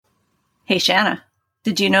Hey, Shanna,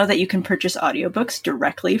 did you know that you can purchase audiobooks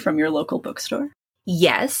directly from your local bookstore?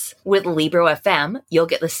 Yes, with Libro FM, you'll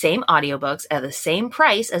get the same audiobooks at the same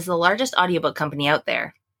price as the largest audiobook company out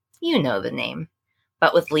there. You know the name.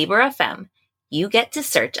 But with Libro FM, you get to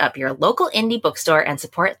search up your local indie bookstore and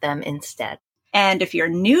support them instead. And if you're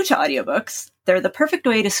new to audiobooks, they're the perfect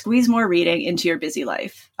way to squeeze more reading into your busy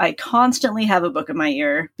life. I constantly have a book in my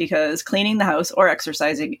ear because cleaning the house or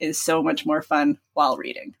exercising is so much more fun while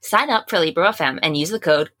reading. Sign up for Libro FM and use the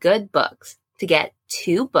code GOODBOOKS to get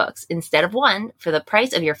 2 books instead of 1 for the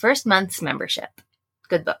price of your first month's membership.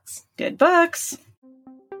 Good books. Good books.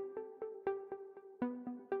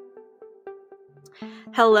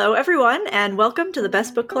 Hello, everyone, and welcome to the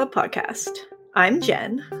Best Book Club podcast. I'm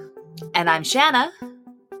Jen. And I'm Shanna.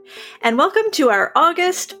 And welcome to our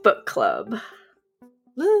August book club.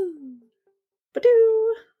 Woo!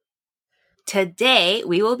 Ba-doo! Today,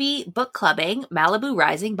 we will be book clubbing Malibu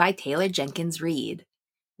Rising by Taylor Jenkins Reid.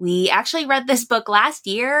 We actually read this book last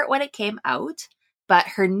year when it came out, but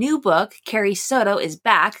her new book, Carrie Soto is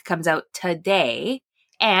Back, comes out today,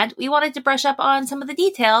 and we wanted to brush up on some of the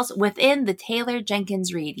details within the Taylor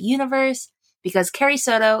Jenkins Reid universe, because Carrie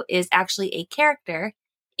Soto is actually a character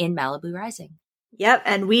in Malibu Rising. Yep,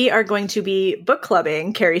 and we are going to be book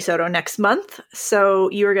clubbing Carrie Soto next month, so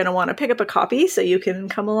you are going to want to pick up a copy so you can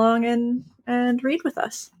come along and read with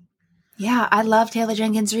us. Yeah, I love Taylor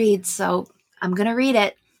Jenkins Reid, so I'm going to read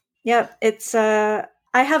it. Yep, it's, I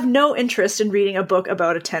have no interest in reading a book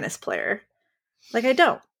about a tennis player. Like, I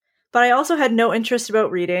don't. But I also had no interest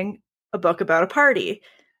about reading a book about a party.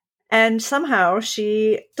 And somehow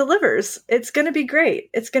she delivers. It's going to be great.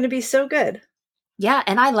 It's going to be so good. Yeah,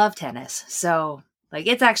 and I love tennis. So,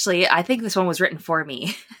 it's actually, I think this one was written for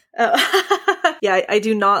me. Yeah, I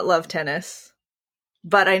do not love tennis.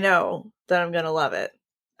 But I know that I'm going to love it.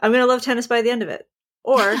 I'm going to love tennis by the end of it.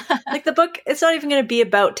 Or, the book, it's not even going to be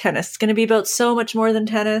about tennis. It's going to be about so much more than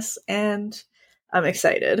tennis, and I'm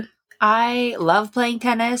excited. I love playing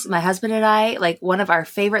tennis. My husband and I, one of our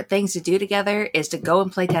favorite things to do together is to go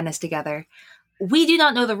and play tennis together. We do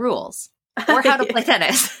not know the rules or how to play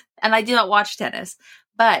tennis, and I do not watch tennis,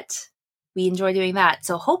 but we enjoy doing that.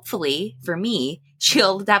 So hopefully, for me,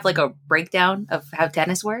 she'll have a breakdown of how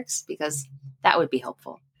tennis works, because that would be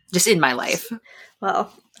helpful, just in my life.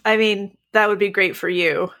 Well, I mean, that would be great for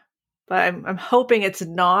you, but I'm hoping it's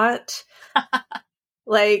not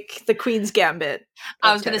like the Queen's Gambit.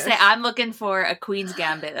 I was going to say, I'm looking for a Queen's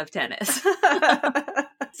Gambit of tennis.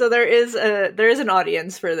 So there is an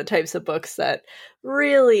audience for the types of books that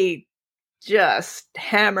really just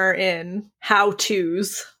hammer in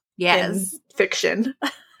how-tos in fiction.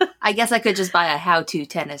 I guess I could just buy a how-to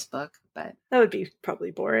tennis book, but that would be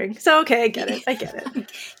probably boring. So, okay, I get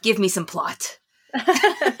it. Give me some plot.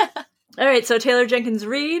 All right, so Taylor Jenkins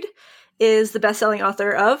Reid is the best-selling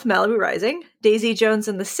author of Malibu Rising, Daisy Jones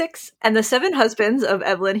and the Six, and The Seven Husbands of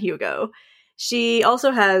Evelyn Hugo. She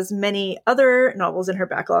also has many other novels in her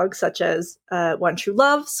backlog, such as One True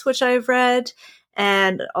Loves, which I've read,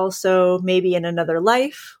 and also Maybe in Another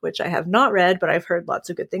Life, which I have not read, but I've heard lots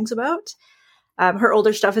of good things about. Her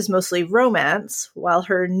older stuff is mostly romance, while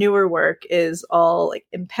her newer work is all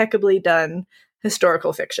impeccably done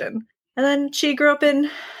historical fiction. And then she grew up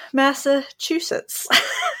in Massachusetts.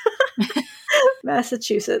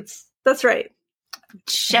 Massachusetts. That's right.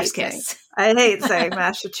 Chef's kiss. I hate saying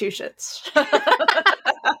Massachusetts.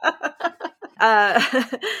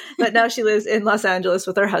 But now she lives in Los Angeles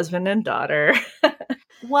with her husband and daughter.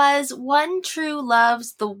 Was One True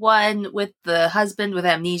Loves the one with the husband with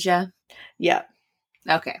amnesia? Yeah.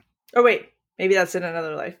 Okay. Oh, wait. Maybe that's in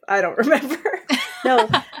Another Life. I don't remember. No.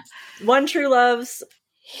 One True Loves,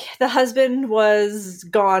 the husband was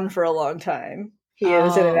gone for a long time. He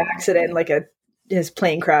was in an accident, his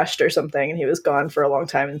plane crashed or something, and he was gone for a long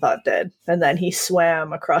time and thought dead. And then he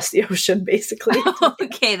swam across the ocean, basically.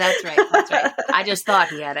 Okay, that's right. I just thought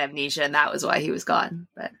he had amnesia, and that was why he was gone.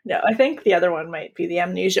 But no, I think the other one might be the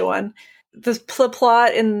amnesia one. The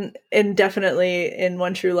plot in definitely in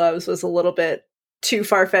One True Loves was a little bit too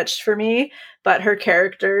far-fetched for me, but her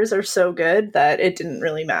characters are so good that it didn't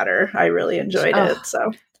really matter. I really enjoyed it.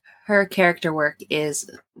 So her character work is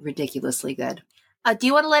ridiculously good. Do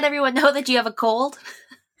you want to let everyone know that you have a cold?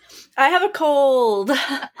 I have a cold.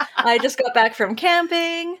 I just got back from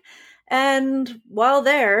camping, and while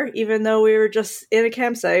there, even though we were just in a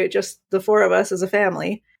campsite, just the 4 of us as a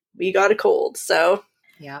family, we got a cold. So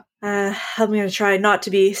yeah, I'm going to try not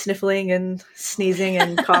to be sniffling and sneezing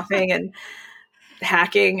and coughing and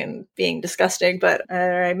hacking and being disgusting, but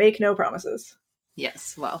I make no promises.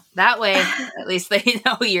 Yes. Well, that way, at least they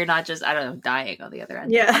know you're not just, I don't know, dying on the other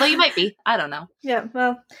end. Yeah. Although you might be. I don't know. Yeah,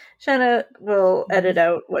 well, Shanna will edit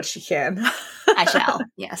out what she can. I shall.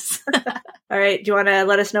 Yes. All right, do you want to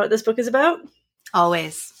let us know what this book is about?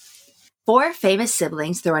 Always. 4 famous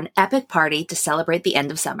siblings throw an epic party to celebrate the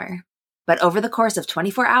end of summer. But over the course of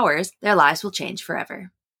 24 hours, their lives will change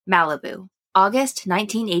forever. Malibu, August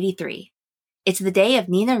 1983. It's the day of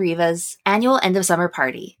Nina Riva's annual end of summer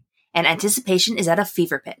party, and anticipation is at a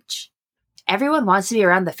fever pitch. Everyone wants to be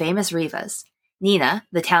around the famous Rivas. Nina,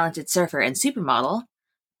 the talented surfer and supermodel,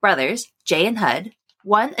 brothers, Jay and Hud,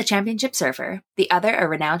 one a championship surfer, the other a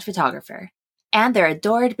renowned photographer, and their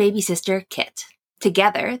adored baby sister, Kit.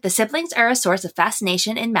 Together, the siblings are a source of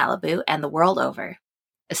fascination in Malibu and the world over,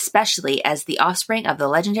 especially as the offspring of the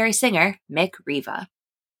legendary singer, Mick Riva.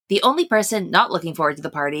 The only person not looking forward to the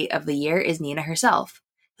party of the year is Nina herself,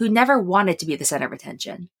 who never wanted to be the center of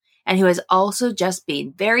attention, and who has also just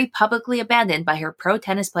been very publicly abandoned by her pro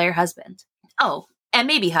tennis player husband. Oh, and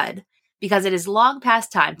maybe Hud, because it is long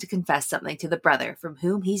past time to confess something to the brother from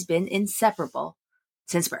whom he's been inseparable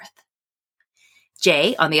since birth.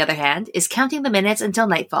 Jay, on the other hand, is counting the minutes until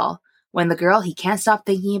nightfall, when the girl he can't stop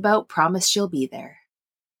thinking about promised she'll be there.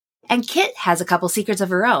 And Kit has a couple secrets of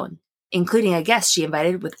her own, including a guest she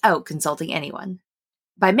invited without consulting anyone.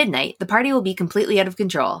 By midnight, the party will be completely out of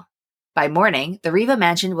control. By morning, the Riva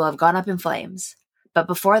mansion will have gone up in flames. But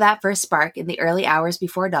before that first spark in the early hours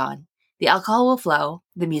before dawn, the alcohol will flow,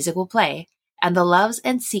 the music will play, and the loves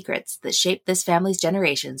and secrets that shape this family's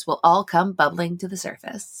generations will all come bubbling to the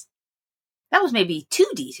surface. That was maybe too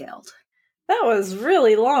detailed. That was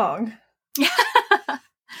really long.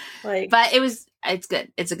 But it's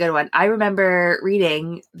good. It's a good one. I remember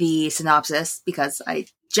reading the synopsis because I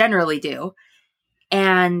generally do.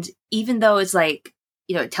 And even though it's like,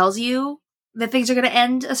 it tells you that things are going to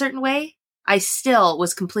end a certain way, I still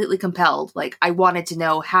was completely compelled. Like, I wanted to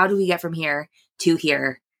know, how do we get from here to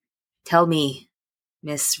here? Tell me,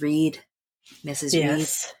 Miss Reid, Mrs.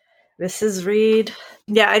 Yes. Reid. Mrs. Reid.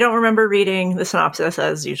 Yeah, I don't remember reading the synopsis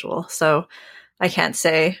as usual, so I can't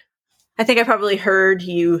say. I think I probably heard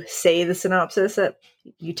you say the synopsis, that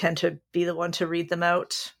you tend to be the one to read them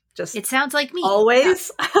out. It sounds like me.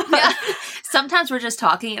 Always. Yeah. Sometimes we're just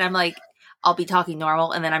talking and I'm like, I'll be talking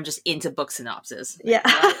normal and then I'm just into book synopsis. Yeah.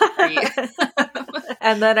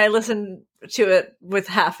 And then I listen to it with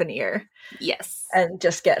half an ear. Yes. And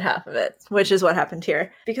just get half of it, which is what happened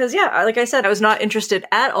here. Because, yeah, like I said, I was not interested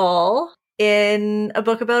at all in a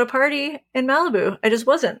book about a party in Malibu. I just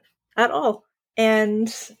wasn't at all. And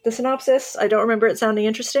the synopsis, I don't remember it sounding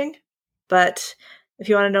interesting. But if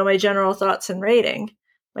you want to know my general thoughts and rating,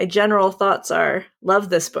 my general thoughts are, love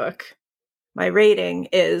this book. My rating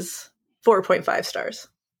is 4.5 stars.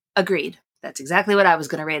 Agreed. That's exactly what I was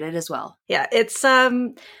going to rate it as well. Yeah, it's,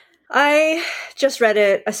 I just read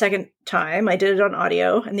it a second time. I did it on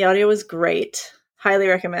audio, and the audio was great. Highly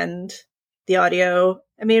recommend the audio.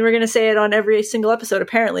 I mean, we're going to say it on every single episode,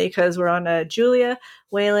 apparently, because we're on a Julia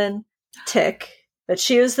Whalen tick, but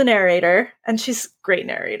she was the narrator, and she's a great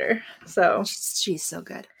narrator. So she's so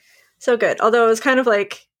good. So good. Although it was kind of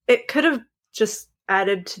like, it could have just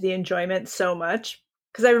added to the enjoyment so much.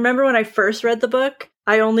 Because I remember when I first read the book,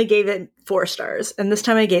 I only gave it 4 stars. And this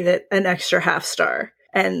time I gave it an extra half star.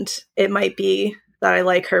 And it might be that I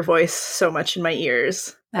like her voice so much in my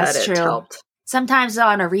ears. That's true. Helped. Sometimes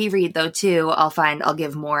on a reread, though, too, I'll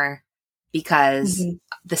give more. Because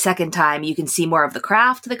the second time you can see more of the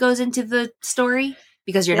craft that goes into the story.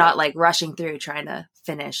 Because you're not like rushing through trying to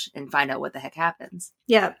finish and find out what the heck happens.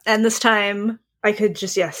 Yeah. And this time I could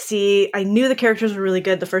just, see, I knew the characters were really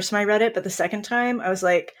good the first time I read it, but the second time I was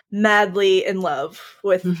like madly in love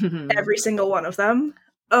with every single one of them.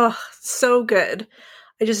 Oh, so good.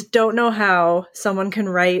 I just don't know how someone can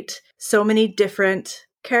write so many different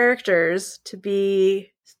characters to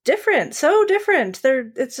be different, so different.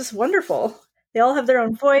 It's just wonderful. They all have their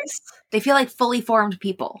own voice. They feel like fully formed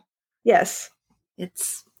people. Yes.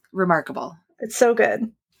 It's remarkable. It's so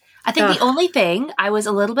good. I think the only thing, I was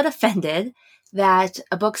a little bit offended that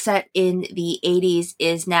a book set in the 80s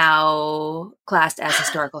is now classed as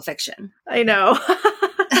historical fiction. I know.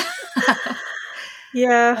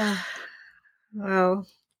 Yeah. Well,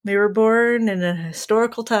 they were born in a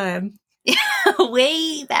historical time.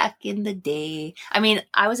 Way back in the day. I mean,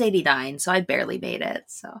 I was 89, so I barely made it,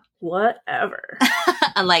 so. Whatever.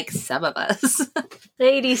 Unlike some of us.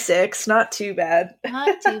 86, not too bad.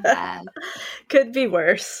 Not too bad. Could be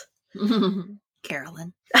worse.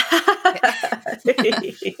 Carolyn.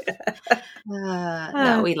 Yeah.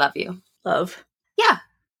 No, we love you. Love. Yeah,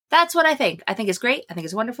 that's what I think. I think it's great. I think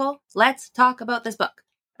it's wonderful. Let's talk about this book.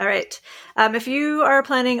 All right. If you are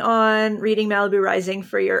planning on reading Malibu Rising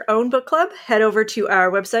for your own book club, head over to our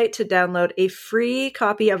website to download a free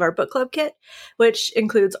copy of our book club kit, which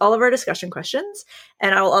includes all of our discussion questions.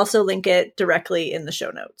 And I will also link it directly in the show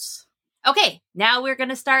notes. Okay, now we're going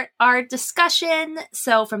to start our discussion.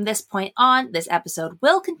 So from this point on, this episode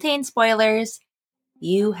will contain spoilers.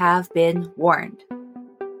 You have been warned.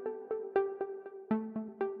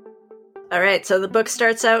 All right, so the book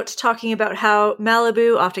starts out talking about how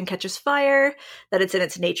Malibu often catches fire, that it's in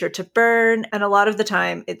its nature to burn, and a lot of the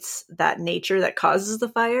time it's that nature that causes the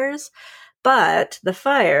fires. But the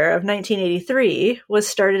fire of 1983 was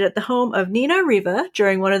started at the home of Nina Riva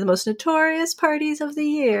during one of the most notorious parties of the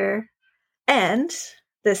year. And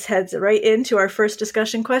this heads right into our first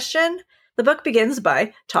discussion question. The book begins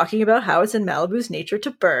by talking about how it's in Malibu's nature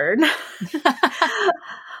to burn.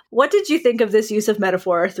 What did you think of this use of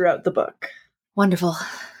metaphor throughout the book? Wonderful.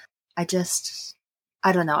 I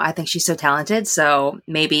don't know. I think she's so talented, so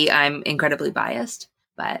maybe I'm incredibly biased.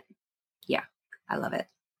 But yeah, I love it.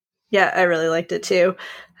 Yeah, I really liked it too.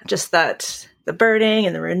 Just that the burning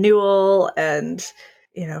and the renewal and,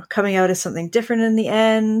 coming out as something different in the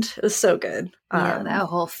end. It was so good. Yeah, that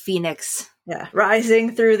whole phoenix. Yeah,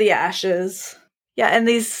 rising through the ashes. Yeah, and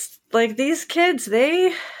these kids,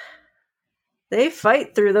 they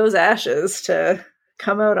fight through those ashes to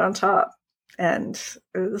come out on top. And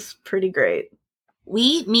it was pretty great.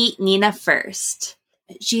 We meet Nina first.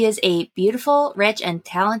 She is a beautiful, rich, and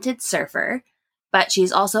talented surfer, but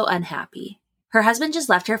she's also unhappy. Her husband just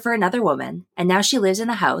left her for another woman, and now she lives in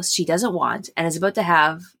a house she doesn't want and is about to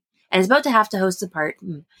have to host the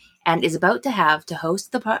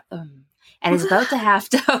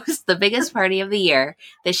biggest party of the year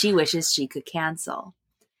that she wishes she could cancel.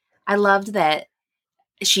 I loved that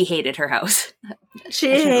she hated her house. She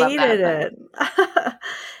hated it.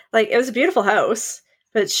 It was a beautiful house,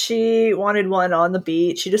 but she wanted one on the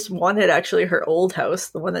beach. She just wanted actually her old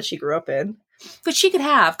house, the one that she grew up in. But she could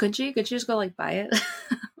have, couldn't she? Could she just go buy it?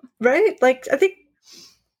 Right? I think,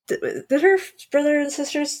 did her brother and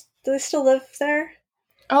sisters, do they still live there?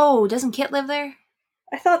 Oh, doesn't Kit live there?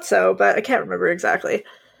 I thought so, but I can't remember exactly.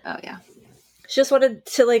 Oh, yeah. She just wanted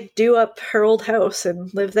to do up her old house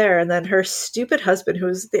and live there. And then her stupid husband, who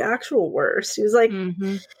was the actual worst, he was like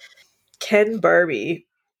Ken Barbie,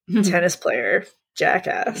 tennis player,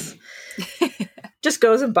 jackass, just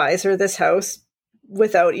goes and buys her this house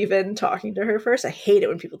without even talking to her first. I hate it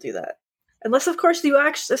when people do that. Unless, of course,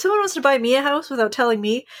 if someone wants to buy me a house without telling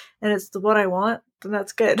me and it's the one I want, then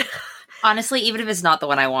that's good. Honestly, even if it's not the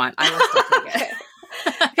one I want, I will still take it.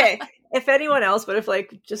 Okay. If anyone else, but if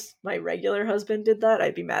just my regular husband did that,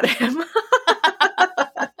 I'd be mad at him.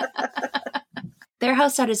 Their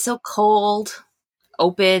house sounded so cold,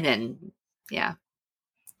 open, and yeah,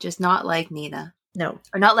 just not like Nina. No.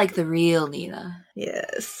 Or not like the real Nina.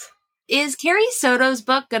 Yes. Is Carrie Soto's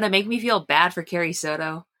book going to make me feel bad for Carrie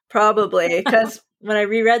Soto? Probably, because when I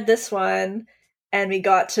reread this one and we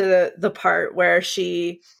got to the part where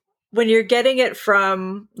when you're getting it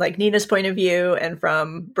from Nina's point of view and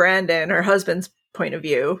from Brandon, her husband's point of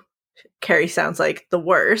view, Carrie sounds like the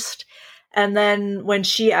worst. And then when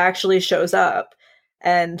she actually shows up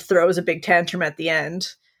and throws a big tantrum at the end,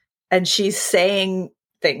 and she's saying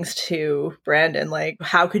things to Brandon,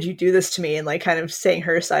 how could you do this to me? And kind of saying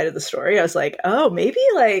her side of the story. I was like, oh, maybe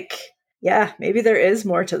maybe there is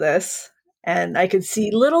more to this. And I could see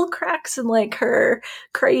little cracks in her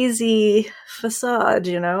crazy facade,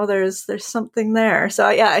 there's something there. So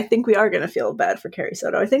yeah, I think we are going to feel bad for Carrie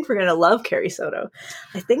Soto. I think we're going to love Carrie Soto.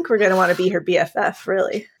 I think we're going to want to be her BFF,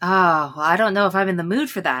 really. Oh, well, I don't know if I'm in the mood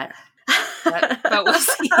for that, but we'll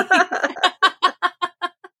see.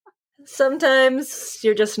 Sometimes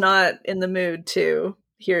you're just not in the mood to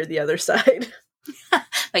hear the other side.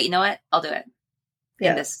 But you know what? I'll do it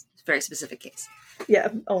in this very specific case. Yeah,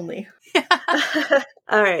 only.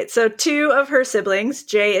 All right, so 2 of her siblings,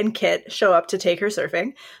 Jay and Kit, show up to take her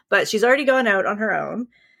surfing, but she's already gone out on her own.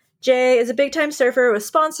 Jay is a big-time surfer with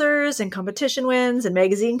sponsors and competition wins and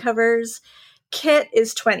magazine covers. Kit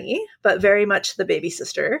is 20, but very much the baby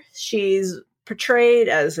sister. She's portrayed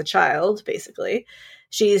as a child, basically.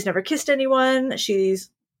 She's never kissed anyone. She's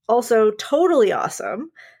also totally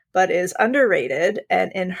awesome, but is underrated.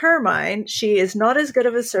 And in her mind, she is not as good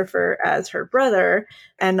of a surfer as her brother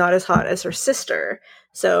and not as hot as her sister.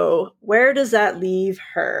 So where does that leave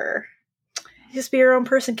her? Just be your own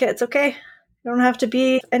person, Kit. It's okay. You don't have to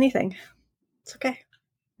be anything. It's okay.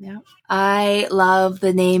 Yeah. I love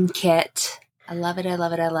the name Kit. I love it. I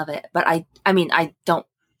love it. I love it. But I don't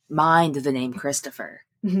mind the name Christopher.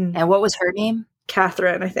 Mm-hmm. And what was her name?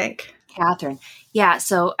 Catherine, I think. Catherine. Yeah,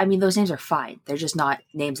 so, I mean, those names are fine. They're just not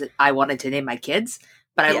names that I wanted to name my kids.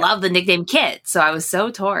 But I love the nickname Kit, so I was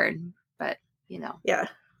so torn. But, you know. Yeah,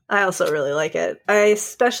 I also really like it. I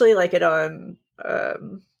especially like it on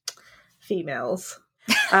females.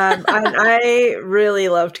 I really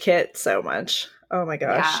loved Kit so much. Oh my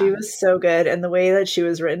gosh, she was so good. And the way that she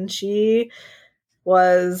was written, she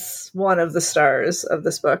was one of the stars of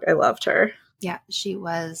this book. I loved her. Yeah, she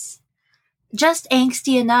was just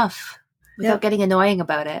angsty enough without getting annoying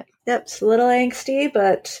about it. Yep, it's a little angsty,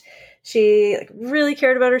 but she really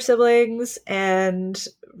cared about her siblings and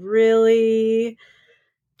really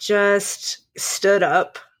just stood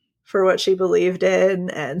up for what she believed in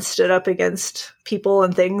and stood up against people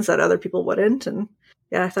and things that other people wouldn't. And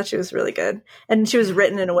yeah, I thought she was really good. And she was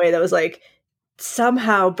written in a way that was like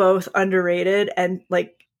somehow both underrated and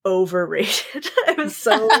like overrated. It was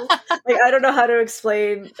so like, I don't know how to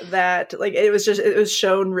explain that. Like it was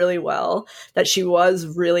shown really well that she was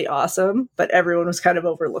really awesome, but everyone was kind of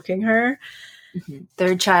overlooking her. Mm-hmm.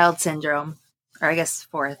 Third child syndrome, or I guess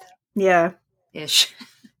fourth. Yeah. Ish.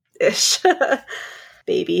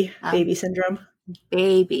 Baby syndrome.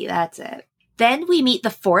 Baby, that's it. Then we meet the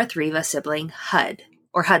fourth Riva sibling, Hud,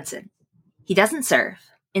 or Hudson. He doesn't surf.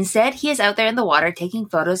 Instead, he is out there in the water taking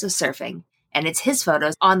photos of surfing, and it's his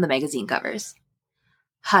photos on the magazine covers.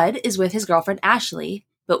 Hud is with his girlfriend Ashley,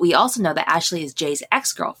 but we also know that Ashley is Jay's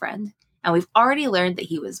ex-girlfriend, and we've already learned that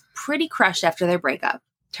he was pretty crushed after their breakup.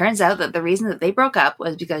 Turns out that the reason that they broke up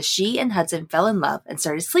was because she and Hudson fell in love and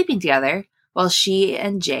started sleeping together, while she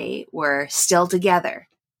and Jay were still together.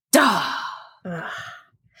 Duh!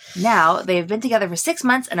 Now, they've been together for 6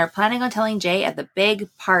 months and are planning on telling Jay at the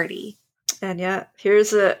big party. And yeah,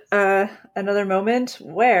 here's another moment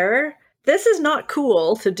where this is not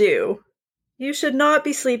cool to do. You should not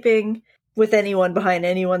be sleeping with anyone behind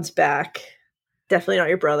anyone's back. Definitely not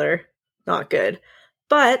your brother. Not good.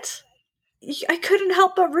 But I couldn't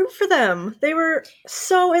help but root for them. They were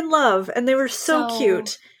so in love, and they were so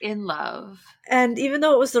cute. In love. And even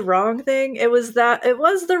though it was the wrong thing, it was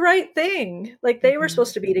the right thing. Like, they were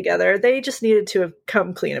supposed to be together. They just needed to have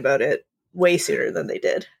come clean about it way sooner than they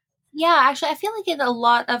did. Yeah, actually, I feel like in a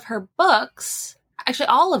lot of her books, actually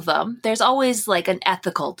all of them, there's always like an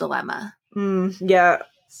ethical dilemma. Yeah.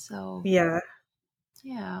 So. Yeah.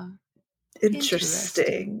 Yeah.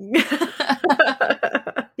 Interesting.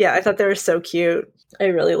 Yeah, I thought they were so cute. I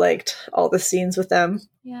really liked all the scenes with them.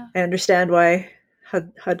 Yeah. I understand why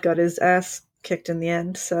Hud got his ass kicked in the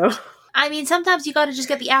end, so. I mean, sometimes you gotta just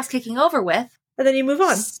get the ass kicking over with. And then you move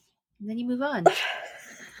on.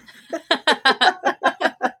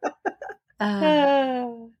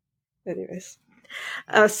 Anyways.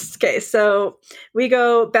 Okay, so we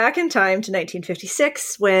go back in time to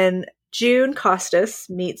 1956 when June Costas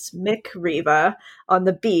meets Mick Riva on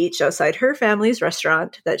the beach outside her family's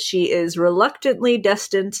restaurant that she is reluctantly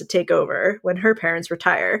destined to take over when her parents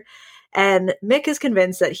retire. And Mick is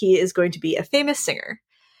convinced that he is going to be a famous singer.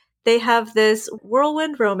 They have this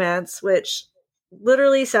whirlwind romance, which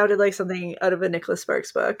literally sounded like something out of a Nicholas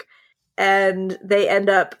Sparks book. And they end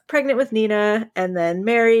up pregnant with Nina and then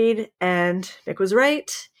married. And Mick was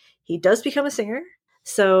right. He does become a singer.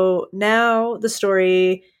 So now the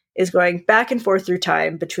story is going back and forth through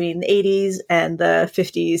time between the 80s and the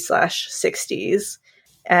 50s/60s.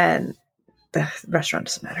 And the restaurant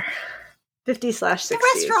doesn't matter. 50s/60s. The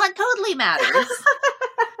restaurant totally matters.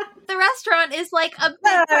 The restaurant is like a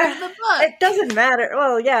big part of the book. It doesn't matter.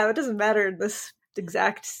 Well, yeah, it doesn't matter in this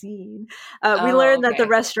exact scene. We learn that the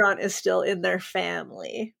restaurant is still in their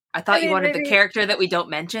family. I thought you wanted the character that we don't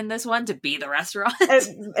mention this one to be the restaurant.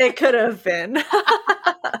 It could have been.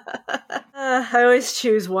 I always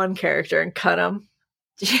choose one character and cut them.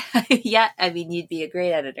 Yeah, I mean, you'd be a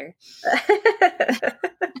great editor.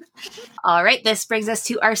 All right, this brings us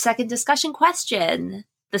to our second discussion question.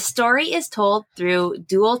 The story is told through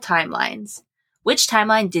dual timelines. Which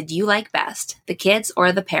timeline did you like best, the kids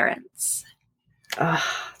or the parents?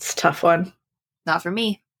 It's a tough one. Not for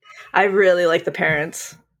me. I really like the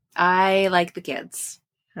parents. I like the kids.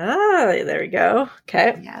 There we go.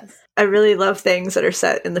 Okay. Yes. I really love things that are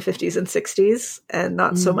set in the 50s and 60s and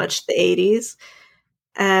not so much the 80s.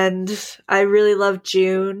 And I really love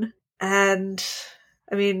June. And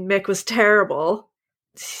I mean, Mick was terrible.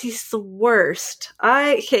 He's the worst.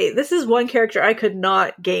 This is one character I could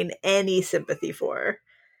not gain any sympathy for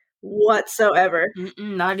whatsoever.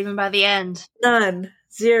 Not even by the end. None.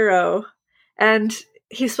 Zero. And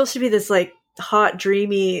he's supposed to be this like hot,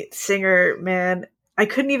 dreamy singer, man. I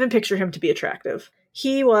couldn't even picture him to be attractive.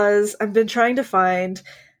 I've been trying to find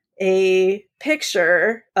a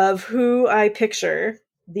picture of who I picture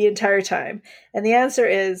the entire time? And the answer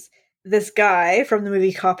is this guy from the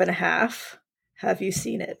movie Cop and a Half. Have you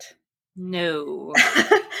seen it? No.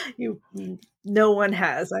 No one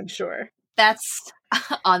has, I'm sure. That's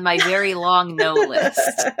on my very long no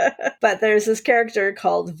list. But there's this character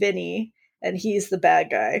called Vinny, and he's the bad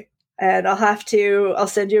guy. And I'll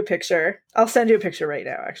send you a picture. I'll send you a picture right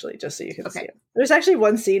now, actually, just so you can see it. There's actually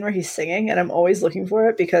one scene where he's singing, and I'm always looking for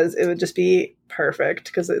it because it would just be perfect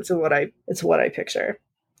because it's what I picture.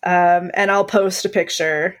 And I'll post a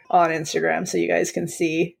picture on Instagram so you guys can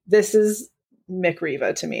see. This is Mick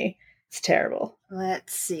Riva to me. It's terrible.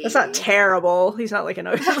 Let's see. It's not terrible. He's not like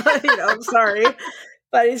I'm sorry.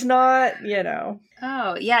 But he's not,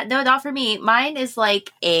 Oh, yeah. No, not for me. Mine is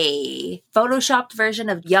like a photoshopped version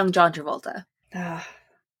of young John Travolta.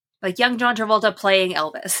 Like young John Travolta playing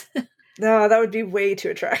Elvis. No, that would be way too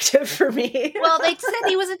attractive for me. Well, they said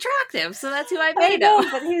he was attractive, so that's who I made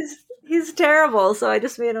him. But he's terrible, so I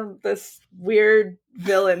just made him this weird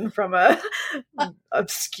villain from a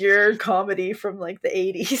obscure comedy from like the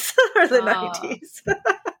 80s or the 90s.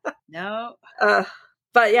 No.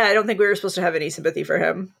 But yeah, I don't think we were supposed to have any sympathy for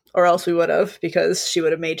him, or else we would have, because she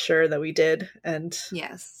would have made sure that we did. And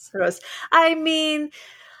yes, there was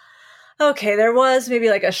maybe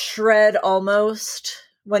like a shred almost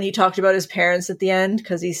when he talked about his parents at the end,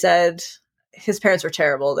 because he said his parents were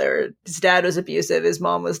terrible. His dad was abusive. His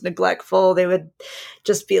mom was neglectful. They would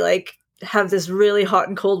just be like, have this really hot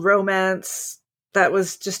and cold romance that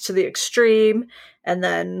was just to the extreme. And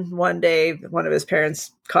then one day, one of his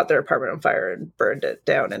parents caught their apartment on fire and burned it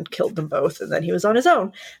down and killed them both. And then he was on his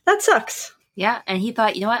own. That sucks. Yeah. And he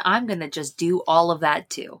thought, you know what? I'm going to just do all of that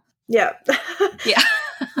too. Yeah. Yeah.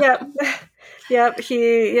 Yeah. Yeah.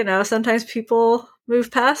 He, sometimes people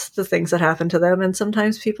move past the things that happen to them, and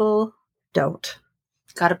sometimes people don't.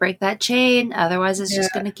 Got to break that chain. Otherwise, it's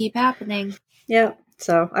just going to keep happening. Yeah.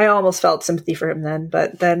 So I almost felt sympathy for him then,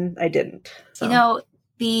 but then I didn't. So.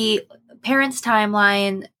 The parents'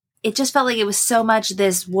 timeline, it just felt like it was so much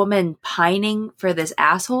this woman pining for this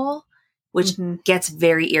asshole, which gets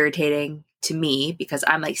very irritating to me because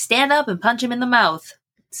I'm like, stand up and punch him in the mouth,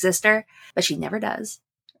 sister. But she never does.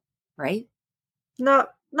 Right?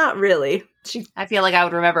 Not really. I feel like I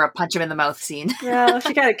would remember a punch him in the mouth scene. Yeah,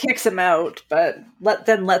 she kind of kicks him out, but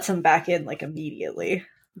lets him back in like immediately.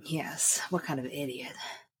 Yes. What kind of idiot?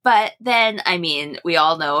 But then, we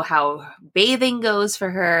all know how bathing goes for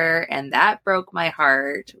her, and that broke my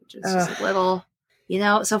heart, which is just a little,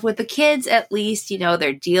 so with the kids, at least,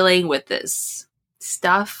 they're dealing with this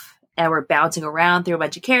stuff, and we're bouncing around through a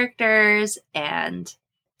bunch of characters, and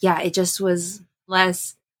yeah, it just was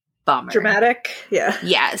less bummer. Dramatic? Yeah.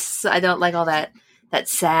 Yes. I don't like all that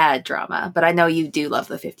sad drama, but I know you do love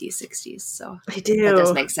the 50s, 60s, so I do. That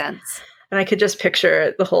does make sense. And I could just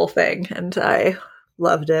picture the whole thing, and I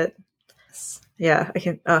loved it. Yeah, I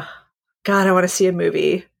can. God, I want to see a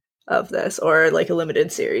movie of this, or like a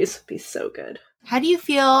limited series. It'd be so good. How do you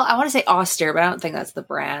feel? I want to say Oster, but I don't think that's the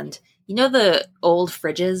brand. You know the old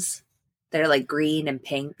fridges that are like green and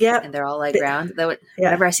pink, and they're all like round.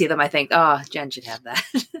 Whenever I see them, I think, oh, Jen should have that.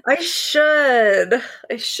 I should.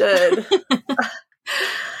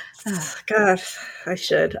 God, I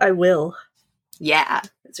should. I will. Yeah,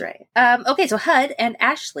 that's right. Okay, so Hud and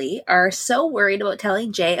Ashley are so worried about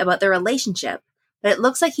telling Jay about their relationship, but it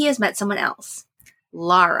looks like he has met someone else.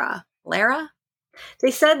 Lara?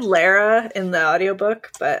 They said Lara in the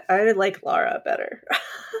audiobook, but I like Lara better.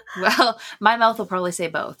 Well, my mouth will probably say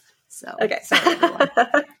both. So okay. Sorry, everyone.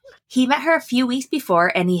 He met her a few weeks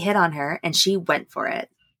before, and he hit on her, and she went for it.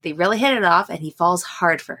 They really hit it off, and he falls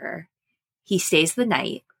hard for her. He stays the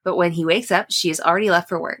night, but when he wakes up, she has already left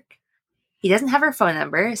for work. He doesn't have her phone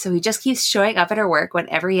number, so he just keeps showing up at her work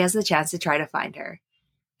whenever he has the chance to try to find her.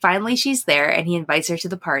 Finally, she's there, and he invites her to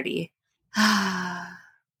the party.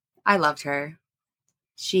 I loved her.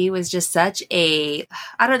 She was just such a,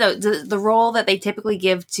 I don't know, the role that they typically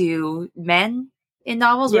give to men in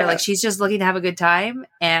novels where like she's just looking to have a good time.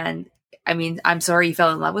 And I'm sorry you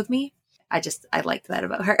fell in love with me. I liked that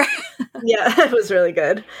about her. Yeah, it was really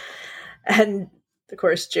good. And of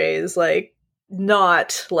course, Jay is like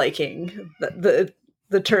not liking the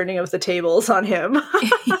turning of the tables on him in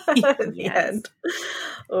the end.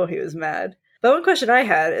 Oh, he was mad. But one question I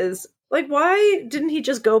had is, like, why didn't he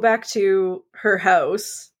just go back to her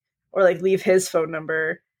house or like leave his phone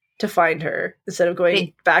number to find her instead of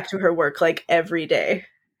going back to her work like every day?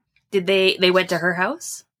 Did they went to her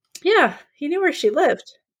house? Yeah, he knew where she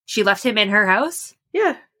lived. She left him in her house?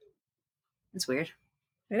 Yeah. That's weird.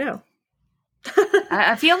 I know.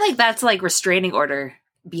 I feel like that's like restraining order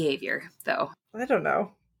behavior, though. I don't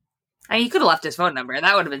know. I mean, he could have left his phone number.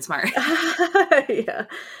 That would have been smart. Yeah.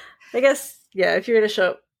 I guess, yeah, if you're going to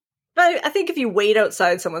show up. But I think if you wait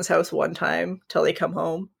outside someone's house one time till they come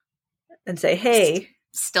home and say, hey,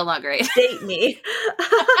 Still not great. date me,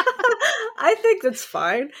 I think that's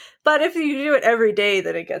fine. But if you do it every day,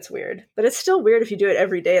 then it gets weird. But it's still weird if you do it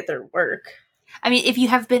every day at their work. I mean, if you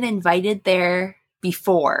have been invited there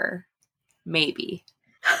before, maybe.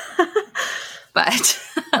 But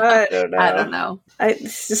I don't know. I don't know. It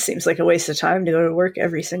just seems like a waste of time to go to work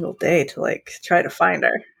every single day to like try to find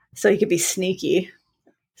her. So you could be sneaky.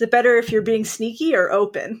 Is it better if you're being sneaky or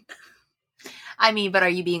open? I mean, but are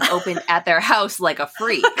you being open at their house like a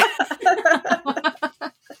freak?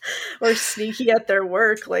 Or sneaky at their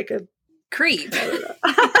work like a Creep. Yeah.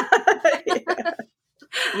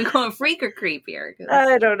 We going freak or creep here?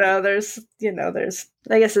 I don't know. There's,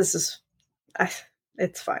 I guess this is,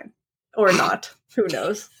 it's fine. Or not. Who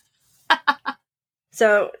knows?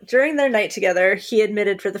 So during their night together, he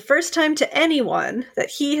admitted for the first time to anyone that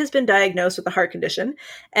he has been diagnosed with a heart condition.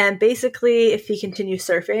 And basically, if he continues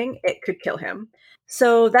surfing, it could kill him.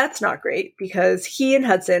 So that's not great because he and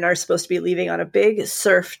Hudson are supposed to be leaving on a big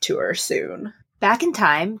surf tour soon. Back in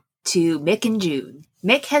time to Mick and June.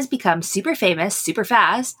 Mick has become super famous, super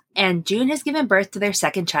fast, and June has given birth to their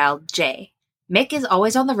second child, Jay. Mick is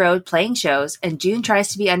always on the road playing shows, and June tries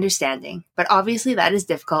to be understanding, but obviously that is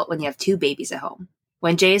difficult when you have two babies at home.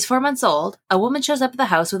 When Jay is 4 months old, a woman shows up at the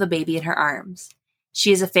house with a baby in her arms.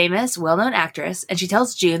 She is a famous, well-known actress, and she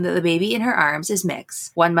tells June that the baby in her arms is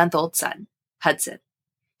Mick's 1-month-old son, Hudson.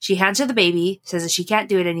 She hands her the baby, says that she can't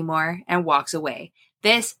do it anymore, and walks away.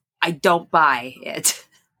 This, I don't buy it.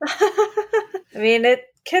 I mean, it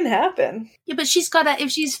can happen. Yeah, but if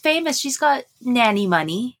she's famous, she's got nanny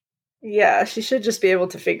money. Yeah, she should just be able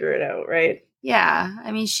to figure it out, right? Yeah,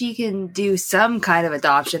 I mean, she can do some kind of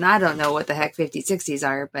adoption. I don't know what the heck 50s, 60s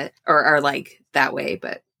are, or are like that way,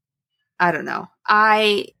 but I don't know.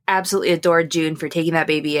 I absolutely adored June for taking that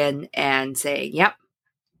baby in and saying, yep,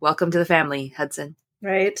 welcome to the family, Hudson.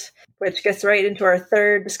 Right, which gets right into our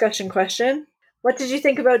third discussion question. What did you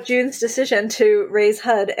think about June's decision to raise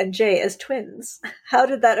Hud and Jay as twins? How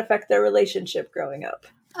did that affect their relationship growing up?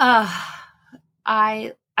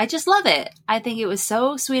 I just love it. I think it was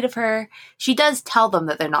so sweet of her. She does tell them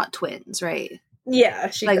that they're not twins, right? Yeah,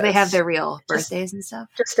 she does. They have their real birthdays and stuff.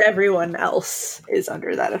 Just everyone else is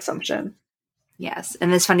under that assumption. Yes,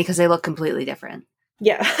 and it's funny because they look completely different.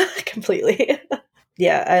 Yeah, completely.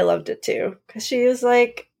 Yeah, I loved it too. Because she was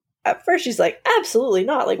like, at first she's like, absolutely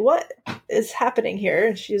not. Like, what is happening here?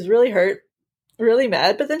 And she's really hurt, really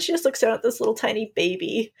mad. But then she just looks down at this little tiny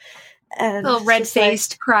baby. And little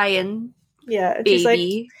red-faced, crying yeah, and baby. She's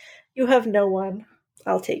like, you have no one.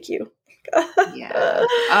 I'll take you. Yeah.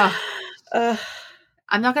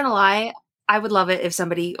 I'm not going to lie. I would love it if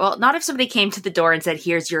somebody, well, not if somebody came to the door and said,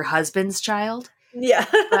 here's your husband's child. Yeah.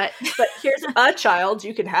 But here's a child.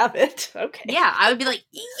 You can have it. Okay. Yeah. I would be like,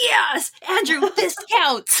 yes, Andrew, this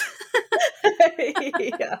counts.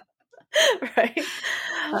 Yeah. Right.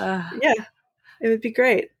 Yeah. It would be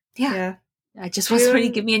great. Yeah. I just want somebody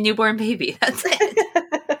to give me a newborn baby. That's it.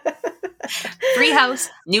 Free house,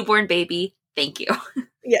 newborn baby. Thank you.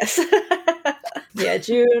 Yes. Yeah,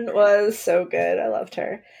 June was so good. I loved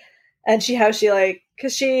her. And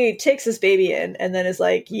because she takes this baby in and then is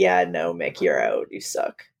like, yeah, no, Mick, you're out. You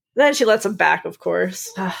suck. Then she lets him back, of course.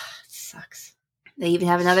 It sucks. They even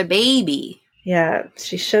have another baby. Yeah,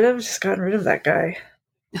 she should have just gotten rid of that guy.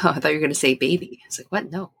 Oh, I thought you were going to say baby. I was like,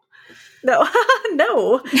 what? No.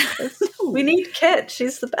 No. We need Kit.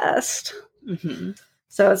 She's the best. Mm-hmm.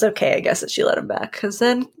 So it's okay, I guess, that she let him back. Because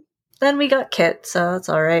then we got Kit, so it's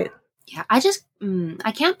all right. Yeah,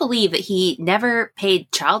 I can't believe that he never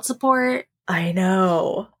paid child support. I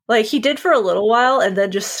know. Like, he did for a little while and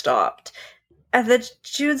then just stopped. And then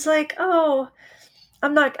June's like, oh, I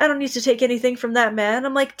don't need to take anything from that man.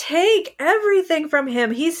 I'm like, take everything from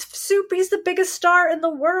him. He's the biggest star in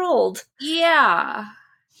the world. Yeah.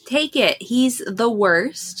 Take it. He's the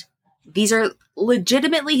worst. These are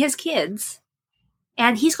legitimately his kids.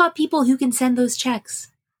 And he's got people who can send those checks.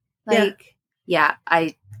 Yeah,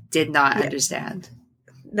 I did not understand.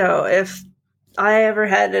 No, if I ever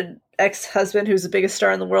had an ex-husband who's the biggest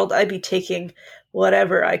star in the world, I'd be taking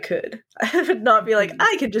whatever I could. I would not be like,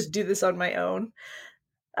 I can just do this on my own.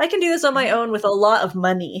 I can do this on my own with a lot of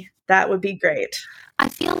money. That would be great. I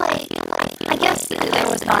feel like I guess there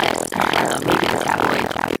was not, I don't know, maybe the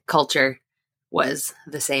tabloid culture was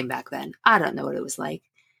the same back then. I don't know what it was like.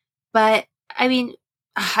 But, I mean,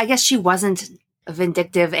 I guess she wasn't a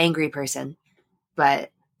vindictive, angry person.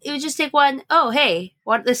 But it would just take one, oh, hey,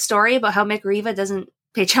 want this story about how Mick Riva doesn't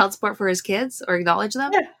pay child support for his kids or acknowledge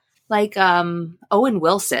them? Yeah. Like, Owen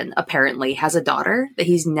Wilson apparently has a daughter that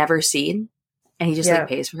he's never seen, and he just like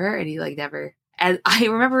pays for her, and he like never. And I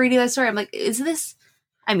remember reading that story. I'm like, is this?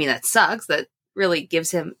 I mean, that sucks. That really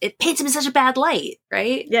it paints him in such a bad light,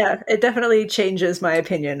 right? Yeah, it definitely changes my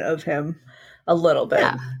opinion of him a little bit.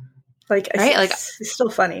 Yeah. Like, right? Like, he's still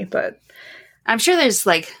funny, but I'm sure there's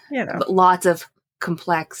like lots of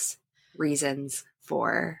complex reasons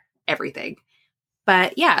for everything.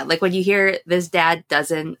 But yeah, like when you hear this dad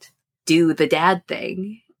doesn't do the dad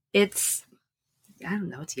thing, it's, I don't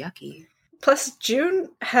know, it's yucky. Plus, June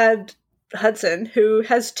had Hudson, who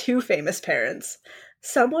has 2 famous parents.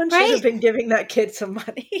 Someone should have been giving that kid some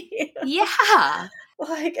money. Yeah.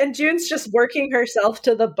 Like, and June's just working herself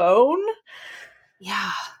to the bone.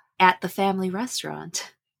 Yeah. At the family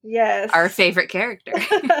restaurant. Yes. Our favorite character.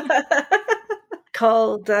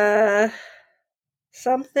 Called,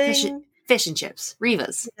 something? Fish and chips.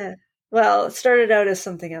 Riva's. Yeah. Well, it started out as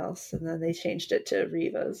something else, and then they changed it to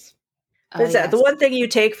Riva's. But the one thing you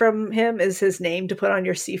take from him is his name to put on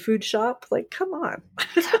your seafood shop. Like, come on.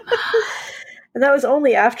 Come on. And that was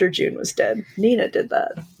only after June was dead. Nina did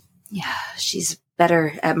that. Yeah, she's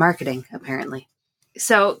better at marketing, apparently.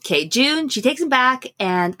 So, okay, June, she takes him back,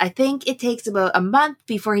 and I think it takes about a month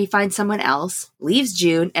before he finds someone else, leaves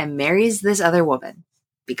June, and marries this other woman.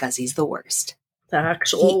 Because he's the worst. The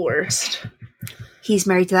actual worst. He's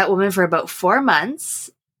married to that woman for about 4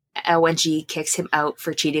 months, when she kicks him out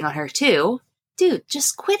for cheating on her too. Dude,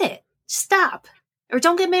 just quit it. Stop. Or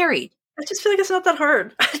don't get married. I just feel like it's not that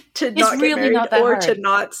hard to not get married or to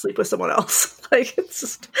not sleep with someone else. Like, it's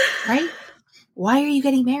just... Right? Why are you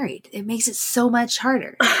getting married? It makes it so much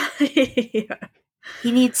harder. Yeah.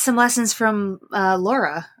 He needs some lessons from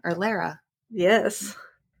Laura or Lara. Yes.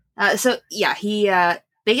 So yeah,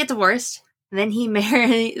 they get divorced. And then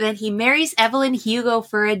he marries Evelyn Hugo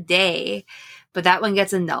for a day, but that one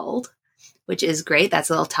gets annulled, which is great. That's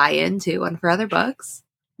a little tie-in to one of her other books.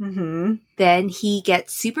 Mm-hmm. Then he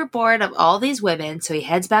gets super bored of all these women, so he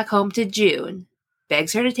heads back home to June,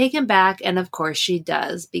 begs her to take him back, and of course she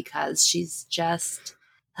does, because she's just...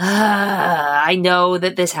 I know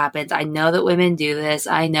that this happens. I know that women do this.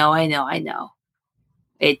 I know.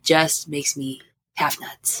 It just makes me half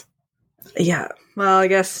nuts. Yeah. Well, I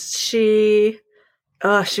guess she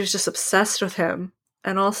was just obsessed with him.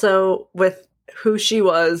 And also with who she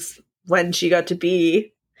was when she got to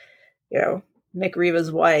be, Mick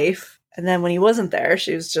Riva's wife. And then when he wasn't there,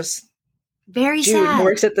 she was just very Jude sad.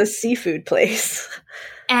 Works at the seafood place.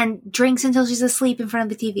 And drinks until she's asleep in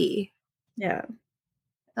front of the TV. Yeah.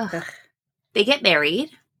 Ugh. They get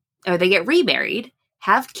married, or they get remarried,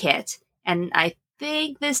 have Kit, and I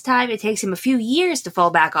think this time it takes him a few years to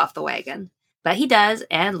fall back off the wagon. But he does,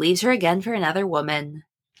 and leaves her again for another woman.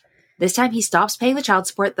 This time he stops paying the child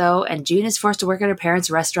support, though, and June is forced to work at her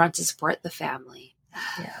parents' restaurant to support the family.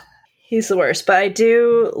 Yeah. He's the worst, but I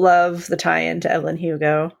do love the tie-in to Evelyn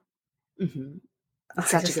Hugo. Mm-hmm.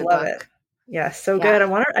 Such a good book. It. Yeah, so good.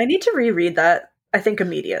 I need to reread that, I think,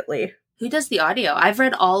 immediately. Who does the audio? I've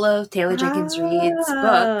read all of Taylor Jenkins Reid's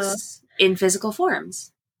books in physical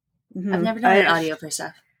forms. Mm-hmm. I've never done an audio for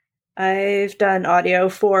stuff. I've done audio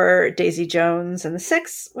for Daisy Jones and the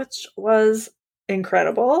Six, which was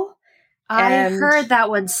incredible. I heard that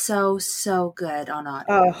one's so good on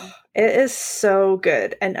audio. Oh, it is so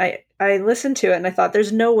good. And I listened to it and I thought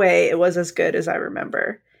there's no way it was as good as I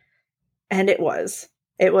remember. And it was.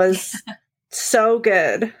 It was so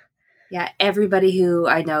good. Yeah, everybody who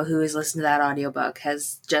I know who has listened to that audiobook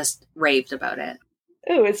has just raved about it.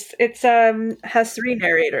 Ooh, it's has 3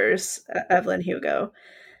 narrators, Evelyn Hugo.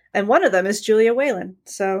 And one of them is Julia Whalen.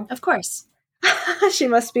 So of course. She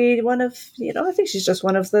must be one of, I think she's just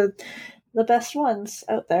one of the best ones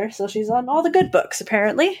out there. So she's on all the good books,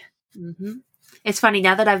 apparently. Mm-hmm. It's funny,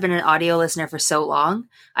 now that I've been an audio listener for so long,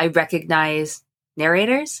 I recognize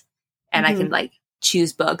narrators and I can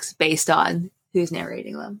choose books based on who's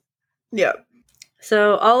narrating them. Yeah.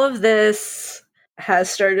 So all of this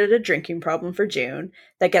has started a drinking problem for June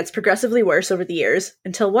that gets progressively worse over the years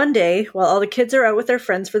until one day, while all the kids are out with their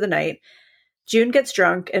friends for the night, June gets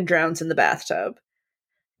drunk and drowns in the bathtub.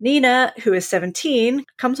 Nina, who is 17,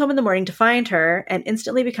 comes home in the morning to find her and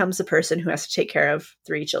instantly becomes the person who has to take care of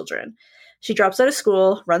 3 children. She drops out of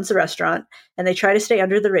school, runs the restaurant, and they try to stay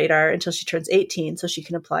under the radar until she turns 18 so she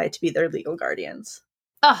can apply to be their legal guardians.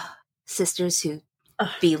 Oh, sisters who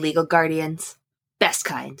be legal guardians. Best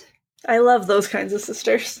kind. I love those kinds of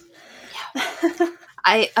sisters. Yeah.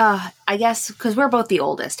 I guess because we're both the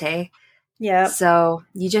oldest, hey? Yeah. So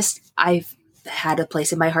I've had a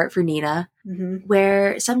place in my heart for Nina,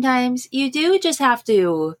 where sometimes you do just have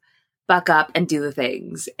to buck up and do the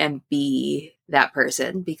things and be that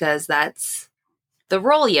person, because that's the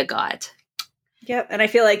role you got. Yep. And I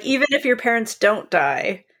feel like even if your parents don't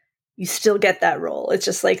die, you still get that role. It's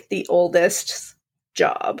just like the oldest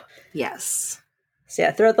job. Yes. So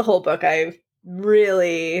yeah, throughout the whole book, I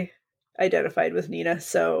really identified with Nina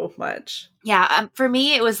so much. Yeah, for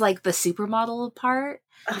me, it was like the supermodel part.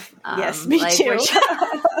 Yes, me like, too.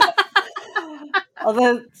 all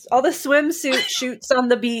the swimsuit shoots on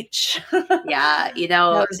the beach. Yeah,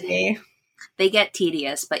 That was me. They get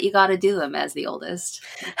tedious, but you got to do them as the oldest.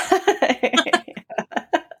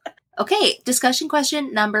 Okay, discussion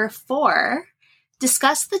question number 4.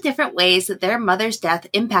 Discuss the different ways that their mother's death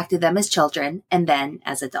impacted them as children and then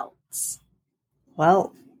as adults.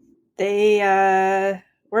 Well, they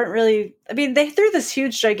weren't really... I mean, they threw this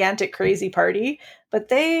huge, gigantic, crazy party, but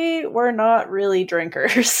they were not really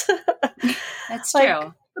drinkers. That's like,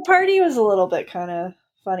 true. The party was a little bit kind of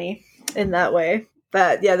funny in that way.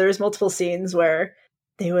 But yeah, there was multiple scenes where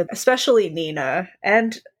they would, especially Nina,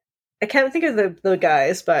 and I can't think of the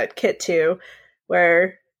guys, but Kit too,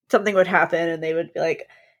 where something would happen and they would be like,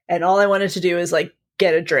 and all I wanted to do is like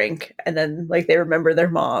get a drink, and then like they remember their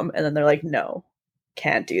mom, and then they're like, no,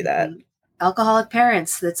 can't do that. Alcoholic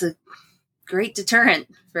parents, that's a great deterrent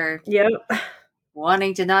for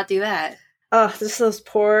wanting to not do that. Oh, just those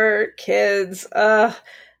poor kids.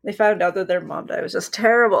 They found out that their mom died. It was just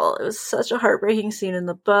terrible. It was such a heartbreaking scene in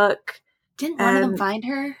the book. Didn't one of them find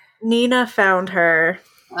her? Nina found her.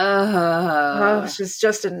 Oh, she's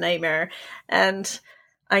just a nightmare. And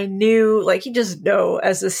I knew, like, you just know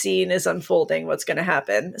as the scene is unfolding what's going to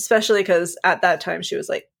happen, especially because at that time she was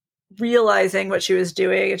like realizing what she was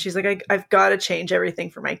doing. And she's like, I've got to change everything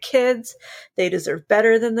for my kids. They deserve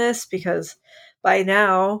better than this, because by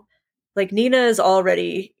now, like, Nina is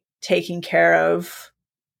already taking care of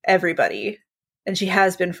everybody. And she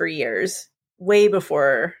has been for years, way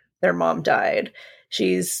before their mom died.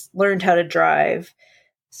 She's learned how to drive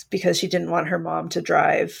because she didn't want her mom to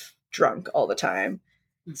drive drunk all the time.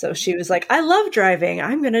 So she was like, I love driving.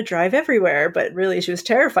 I'm going to drive everywhere. But really, she was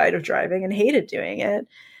terrified of driving and hated doing it.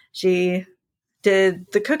 She did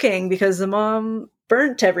the cooking because the mom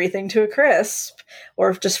burnt everything to a crisp,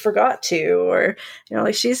 or just forgot to, or,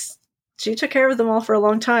 like she took care of them all for a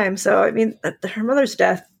long time. So, I mean, her mother's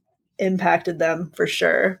death impacted them for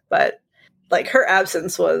sure. But like, her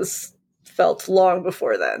absence was felt long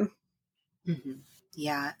before then. Mm-hmm.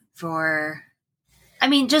 Yeah.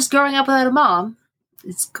 Just growing up without a mom,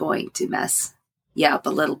 it's going to mess you up a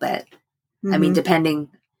little bit. Mm-hmm.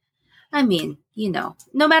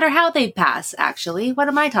 No matter how they pass, actually, what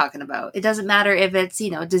am I talking about? It doesn't matter if it's,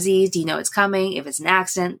 disease, it's coming, if it's an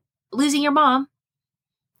accident. Losing your mom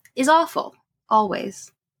is awful.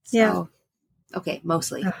 Always. So, yeah. Okay,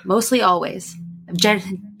 mostly always. Janet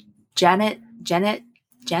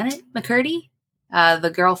McCurdy?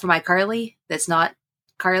 The girl from iCarly that's not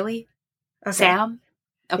Carly? Okay. Sam?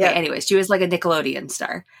 Okay, Anyways, she was like a Nickelodeon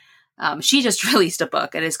star. She just released a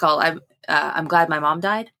book, and it's called I'm Glad My Mom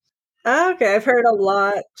Died. Okay, I've heard a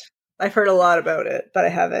lot about it, but I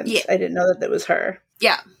haven't. Yeah. I didn't know that was her.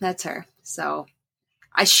 Yeah, that's her. So,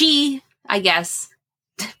 she, I guess,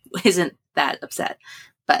 isn't that upset,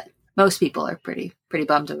 but most people are pretty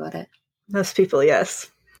bummed about it. Most people, yes.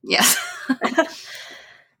 Yes.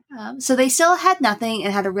 So they still had nothing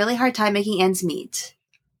and had a really hard time making ends meet.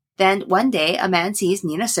 Then one day, a man sees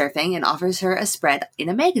Nina surfing and offers her a spread in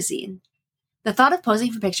a magazine. The thought of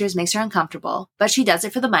posing for pictures makes her uncomfortable, but she does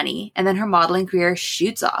it for the money, and then her modeling career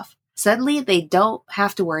shoots off. Suddenly, they don't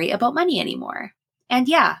have to worry about money anymore. And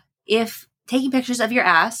yeah, if taking pictures of your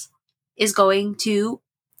ass is going to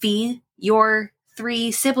feed your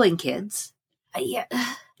 3 sibling kids, I'd do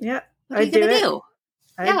it. I'd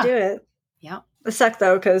do it. Yeah. It sucked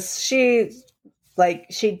though, because she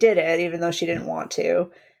did it even though she didn't want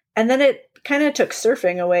to, and then it kind of took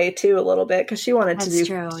surfing away too a little bit, because she wanted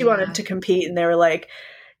wanted to compete, and they were like,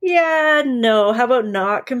 yeah, no, how about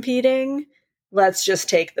not competing? Let's just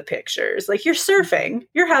take the pictures. Like, you're surfing,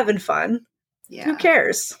 you're having fun. Yeah. Who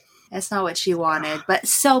cares? That's not what she wanted. But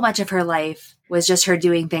so much of her life was just her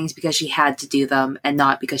doing things because she had to do them and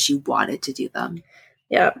not because she wanted to do them.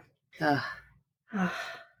 Yeah.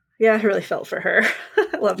 Yeah, I really felt for her.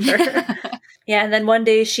 I loved her. Yeah, and then one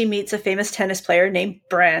day she meets a famous tennis player named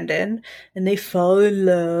Brandon, and they fall in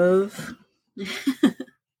love.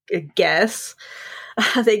 I guess.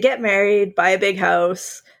 They get married, buy a big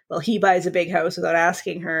house. Well, he buys a big house without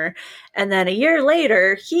asking her. And then a year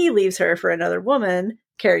later, he leaves her for another woman,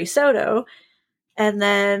 Carrie Soto. And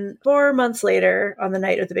then 4 months later, on the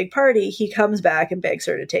night of the big party, he comes back and begs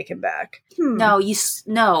her to take him back. No,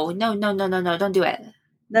 don't do it.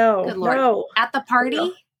 No, Good Lord. no. At the party?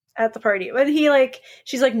 No. At the party. When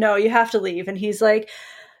she's like, no, you have to leave. And he's like,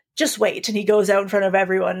 just wait. And he goes out in front of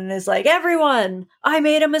everyone and is like, everyone, I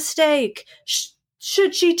made a mistake.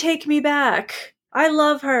 Should she take me back? I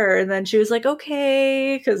love her. And then she was like,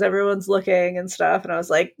 okay, because everyone's looking and stuff. And I was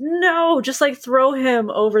like, no, just like throw him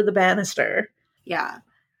over the banister. Yeah.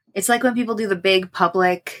 It's like when people do the big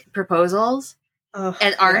public proposals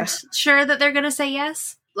and aren't sure that they're going to say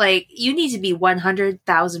yes. Like, you need to be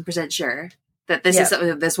 100,000% sure that this is something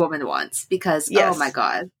that this woman wants. Because, oh my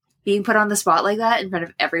God, being put on the spot like that in front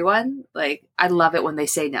of everyone, like, I love it when they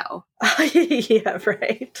say no. Yeah,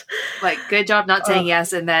 right. Like, good job not saying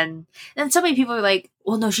yes. And so many people are like,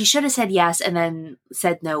 well, no, she should have said yes and then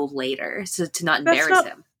said no later. So to not embarrass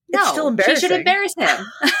him. It's still embarrassing. She should embarrass him.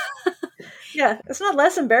 Yeah, it's not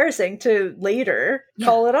less embarrassing to later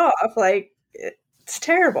call it off. Like, it's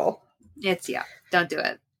terrible. Don't do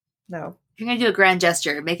it. No. If you're going to do a grand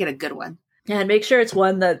gesture, make it a good one. And make sure it's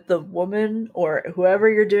one that the woman or whoever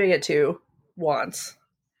you're doing it to wants.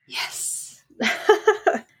 Yes.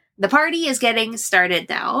 The party is getting started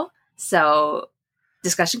now. So,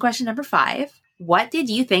 discussion question number 5. What did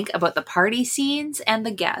you think about the party scenes and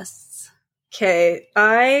the guests? Okay,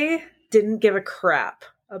 I didn't give a crap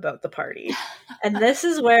about the party. And this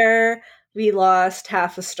is where we lost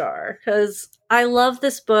half a star. Because I love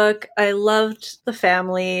this book. I loved the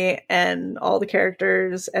family and all the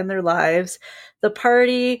characters and their lives. The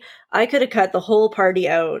party, I could have cut the whole party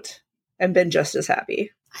out and been just as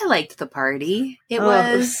happy. I liked the party. It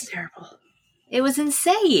was terrible. It was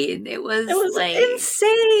insane. It was like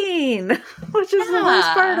insane, which is the worst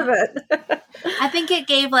part of it. I think it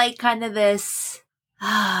gave like kind of this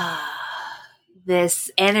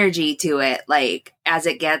energy to it. Like as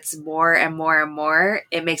it gets more and more and more,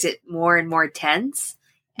 it makes it more and more tense.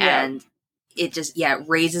 Yeah. And it just,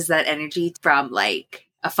 raises that energy from like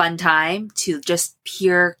a fun time to just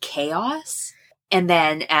pure chaos. And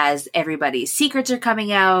then as everybody's secrets are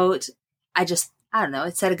coming out, I don't know,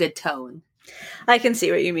 it set a good tone. I can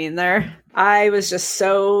see what you mean there. I was just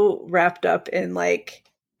so wrapped up in like,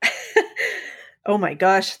 oh my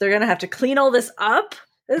gosh, they're going to have to clean all this up?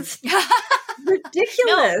 It's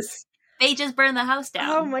ridiculous. No, they just burn the house down.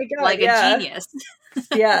 Oh my God. Like a genius.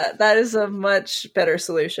 Yeah, that is a much better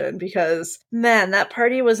solution because, man, that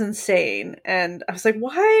party was insane. And I was like,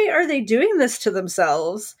 why are they doing this to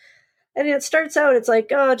themselves? And it starts out, it's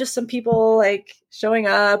like, oh, just some people like showing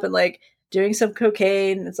up and like doing some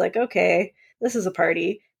cocaine. It's like, okay, this is a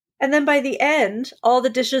party. And then by the end, all the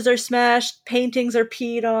dishes are smashed, paintings are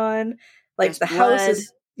peed on, like there's the blood. House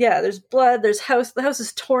is, there's blood, the house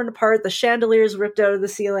is torn apart, the chandelier is ripped out of the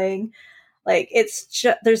ceiling. Like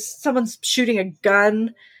there's someone's shooting a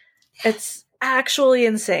gun. It's actually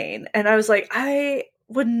insane. And I was like, I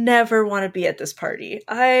would never want to be at this party.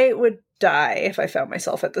 I would die if I found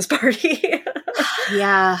myself at this party.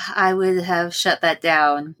 Yeah, I would have shut that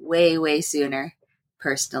down way, way sooner,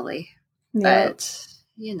 personally. Yeah. But,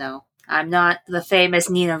 I'm not the famous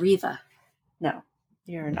Nina Riva. No,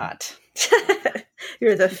 you're not.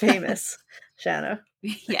 You're the famous Shanna.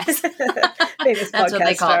 Yes. Famous That's podcast what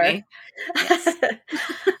they call star. me. Yes.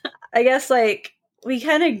 I guess, like, we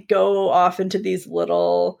kind of go off into these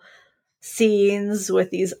little scenes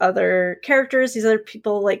with these other characters, these other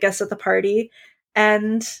people, like, guests at the party.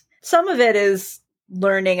 And some of it is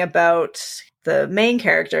learning about the main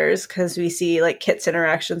characters, because we see, like, Kit's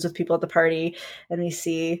interactions with people at the party, and we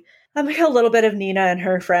see like a little bit of Nina and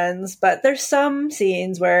her friends, but there's some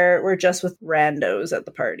scenes where we're just with randos at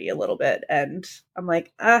the party a little bit, and I'm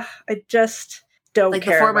like, I just don't like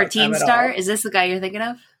care. Like the former about teen them at star? all. Is this the guy you're thinking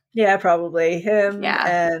of? Yeah, probably him.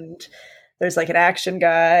 Yeah. And there's like an action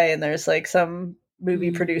guy, and there's like some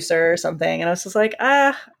movie producer or something, and I was just like,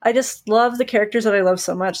 I just love the characters that I love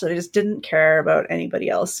so much that I just didn't care about anybody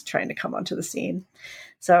else trying to come onto the scene.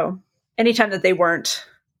 So anytime that they weren't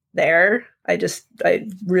there, I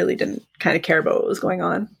really didn't kind of care about what was going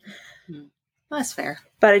on. That's fair.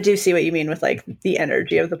 But I do see what you mean with like the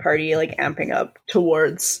energy of the party, like amping up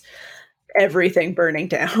towards everything burning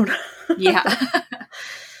down. Yeah.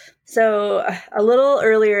 So a little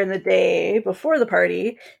earlier in the day before the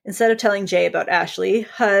party, instead of telling Jay about Ashley,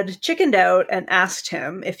 Hud chickened out and asked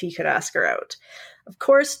him if he could ask her out. Of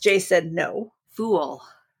course, Jay said no. Fool.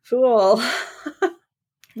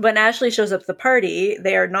 When Ashley shows up at the party,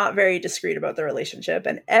 they are not very discreet about their relationship,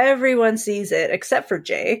 and everyone sees it except for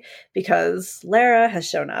Jay, because Lara has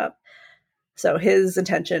shown up. So his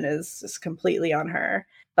attention is completely on her.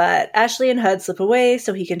 But Ashley and Hud slip away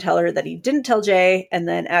so he can tell her that he didn't tell Jay, and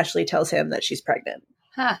then Ashley tells him that she's pregnant.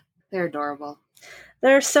 Huh. They're adorable.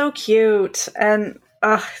 They're so cute. And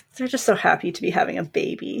they're just so happy to be having a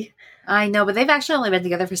baby. I know, but they've actually only been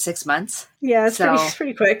together for 6 months. Yeah, it's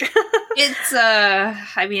pretty quick. It's,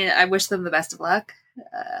 I mean, I wish them the best of luck.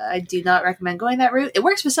 I do not recommend going that route. It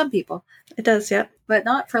works for some people. It does, yeah. But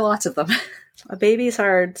not for lots of them. A baby's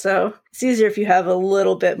hard, so it's easier if you have a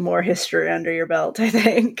little bit more history under your belt, I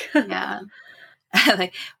think. Yeah.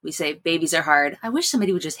 Like we say, babies are hard. I wish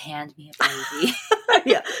somebody would just hand me a baby.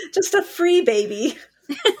 Yeah, just a free baby.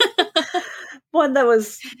 One that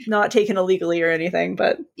was not taken illegally or anything,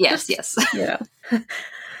 but... Yes. Yeah.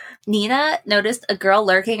 Nina noticed a girl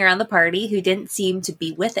lurking around the party who didn't seem to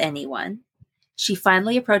be with anyone. She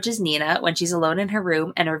finally approaches Nina when she's alone in her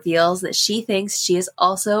room and reveals that she thinks she is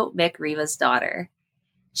also Mick Riva's daughter.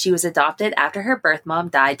 She was adopted after her birth mom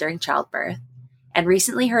died during childbirth, and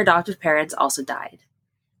recently her adoptive parents also died.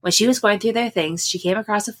 When she was going through their things, she came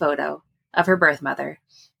across a photo of her birth mother,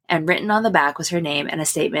 and written on the back was her name and a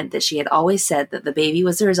statement that she had always said that the baby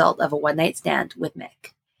was the result of a one-night stand with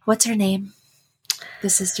Mick. What's her name? The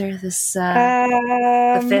sister? The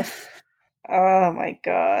fifth? Oh my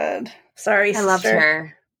god. Sorry, sister. I loved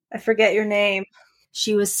her. I forget your name.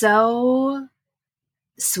 She was so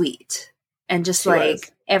sweet. And just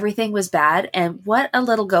everything was bad. And what a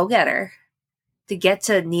little go-getter to get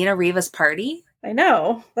to Nina Riva's party. I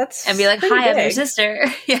know. And be like, hi, I'm your sister.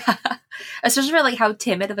 Yeah. Especially for how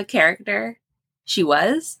timid of a character she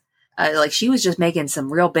was. She was just making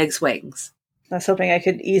some real big swings. I was hoping I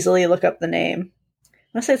could easily look up the name.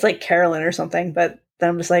 I want to say it's Carolyn or something, but then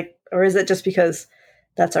I'm just or is it just because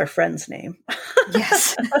that's our friend's name?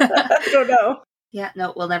 Yes. I don't know. Yeah,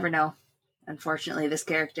 no, we'll never know. Unfortunately, this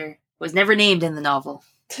character was never named in the novel.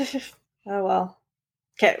 Oh, well.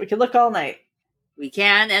 Okay, we can look all night. We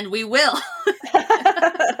can, and we will.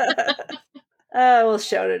 We'll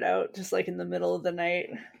shout it out, just in the middle of the night.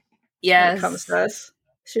 Yes. When it comes to us.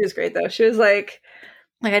 She was great, though. She was like,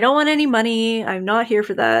 I don't want any money. I'm not here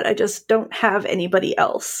for that. I just don't have anybody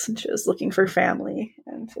else. And she was looking for family,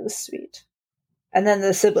 and it was sweet. And then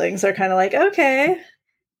the siblings are kind of okay,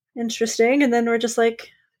 interesting. And then we're just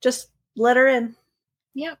just let her in.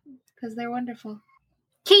 Yep, because they're wonderful.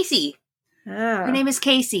 Casey. Oh. Her name is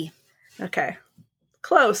Casey. Okay.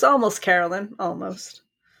 Close. Almost Carolyn. Almost.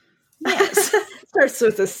 Yes. Starts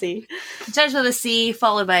with a C. It starts with a C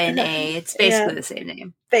followed by an A. It's basically the same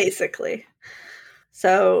name. Basically.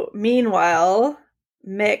 So, meanwhile,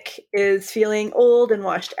 Mick is feeling old and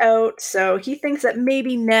washed out, so he thinks that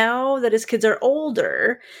maybe now that his kids are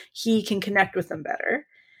older, he can connect with them better.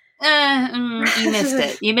 You missed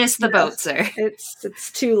it. You missed the boat, sir.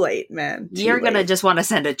 It's too late, man. You're going to just want to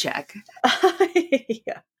send a check.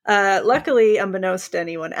 Yeah. Luckily, unbeknownst to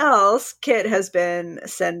anyone else, Kit has been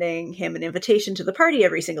sending him an invitation to the party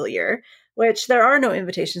every single year, which there are no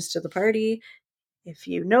invitations to the party. If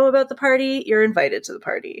you know about the party, you're invited to the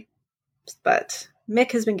party. But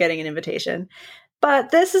Mick has been getting an invitation.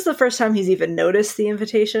 But this is the first time he's even noticed the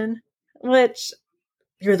invitation, which,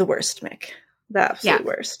 you're the worst, Mick. The absolute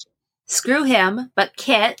worst. Screw him, but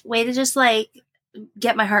Kit, way to just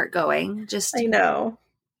get my heart going. I know.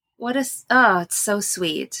 It's so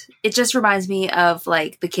sweet. It just reminds me of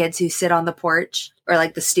the kids who sit on the porch or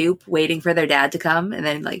the stoop waiting for their dad to come, and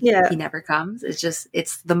then he never comes.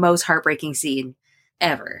 It's the most heartbreaking scene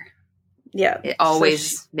ever. Yeah. It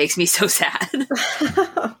always makes me so sad.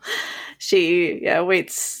 She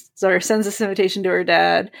waits or sends this invitation to her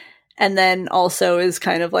dad, and then also is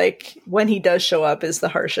kind of when he does show up is the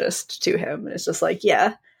harshest to him. And it's just I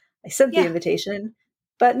sent the invitation,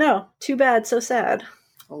 but no, too bad, so sad.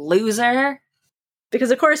 Loser. Because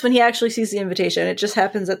of course when he actually sees the invitation, it just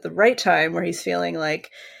happens at the right time where he's feeling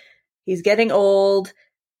he's getting old,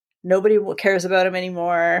 nobody cares about him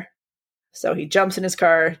anymore, so he jumps in his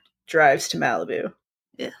car, drives to Malibu.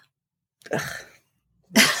 Yeah.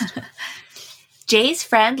 Jay's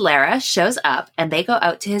friend Lara shows up and they go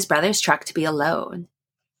out to his brother's truck to be alone.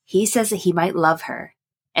 He says that he might love her,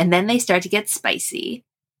 and then they start to get spicy.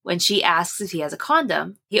 When she asks if he has a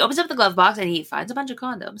condom, he opens up the glove box and he finds a bunch of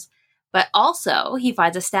condoms. But also, he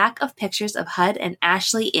finds a stack of pictures of Hud and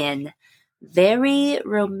Ashley in very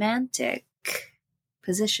romantic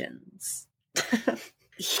positions.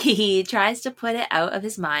 He tries to put it out of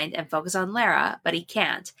his mind and focus on Lara, but he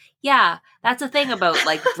can't. Yeah, that's the thing about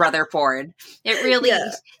brother porn. It really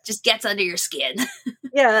just gets under your skin.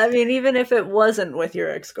 Yeah, I mean, even if it wasn't with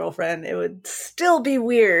your ex-girlfriend, it would still be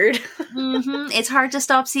weird. Mm-hmm. It's hard to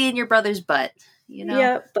stop seeing your brother's butt,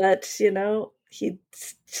 Yeah, but, he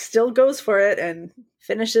still goes for it and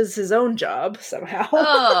finishes his own job somehow.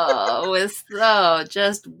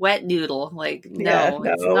 Just wet noodle. No,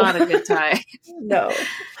 it's not a good time. No.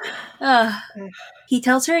 Uh, he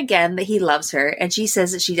tells her again that he loves her, and she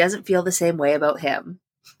says that she doesn't feel the same way about him.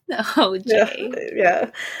 Oh, Jay. Yeah.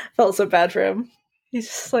 Felt so bad for him. He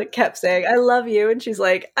just like kept saying, I love you. And she's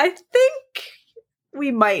like, I think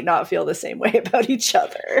we might not feel the same way about each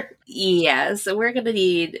other. Yeah, so we're going to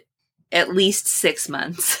need at least 6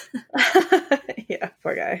 months. Yeah,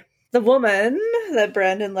 poor guy. The woman that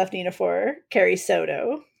Brandon left Nina for, Carrie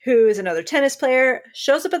Soto, who is another tennis player,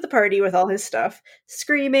 shows up at the party with all his stuff,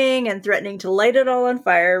 screaming and threatening to light it all on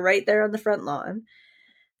fire right there on the front lawn.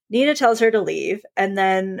 Nina tells her to leave, and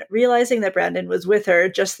then, realizing that Brandon was with her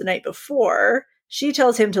just the night before, she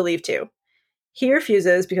tells him to leave too. He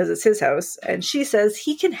refuses because it's his house, and she says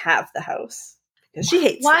he can have the house. Because she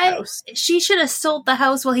hates the house. She should have sold the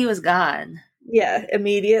house while he was gone. Yeah,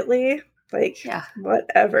 immediately.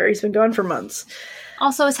 Whatever. He's been gone for months.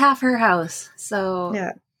 Also, it's half her house, so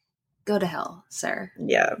go to hell, sir.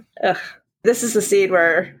 Yeah. Ugh. This is the scene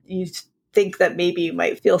where you think that maybe you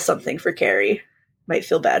might feel something for Carrie. Might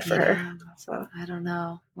feel bad for her. So I don't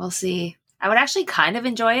know. We'll see. I would actually kind of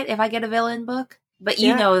enjoy it if I get a villain book, but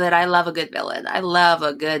you know that I love a good villain. I love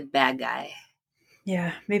a good bad guy.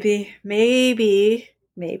 Yeah, maybe.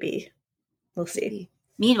 We'll see.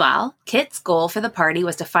 Meanwhile, Kit's goal for the party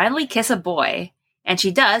was to finally kiss a boy, and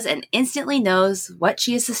she does and instantly knows what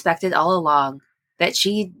she has suspected all along, that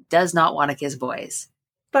she does not want to kiss boys.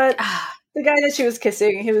 But the guy that she was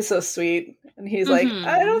kissing, he was so sweet. And he's like,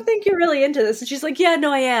 I don't think you're really into this. And she's like, yeah,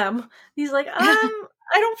 no, I am. He's like, I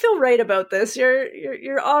don't feel right about this.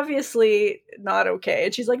 You're obviously not okay.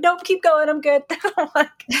 And she's like, nope, keep going. I'm good.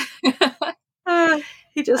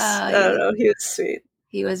 He just, I don't know. He was sweet.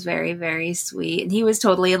 He was very, very sweet. And he was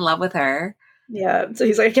totally in love with her. Yeah. So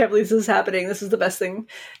he's like, I can't believe this is happening. This is the best thing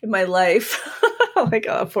in my life. I'm like,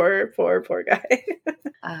 oh, poor guy.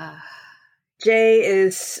 Jay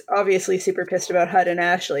is obviously super pissed about Hud and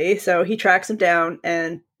Ashley, so he tracks him down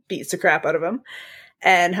and beats the crap out of him.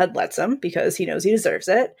 And Hud lets him because he knows he deserves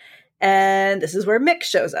it. And this is where Mick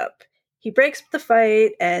shows up. He breaks up the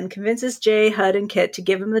fight and convinces Jay, Hud, and Kit to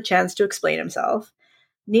give him the chance to explain himself.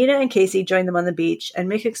 Nina and Casey join them on the beach, and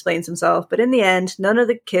Mick explains himself, but in the end, none of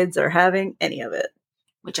the kids are having any of it.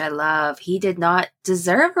 Which I love. He did not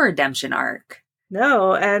deserve a redemption arc.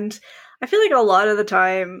 No, and I feel like a lot of the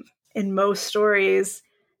time, in most stories,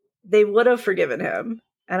 they would have forgiven him.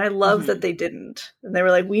 And I love that they didn't. And they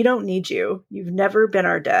were like, we don't need you. You've never been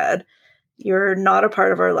our dad. You're not a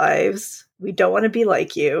part of our lives. We don't want to be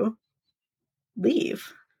like you.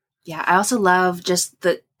 Leave. Yeah, I also love just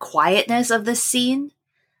the quietness of this scene.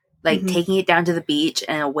 Like taking it down to the beach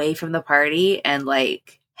and away from the party and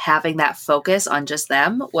like having that focus on just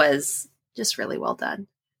them was just really well done.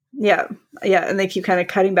 Yeah. Yeah. And they keep kind of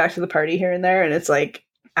cutting back to the party here and there. And it's like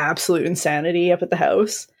absolute insanity up at the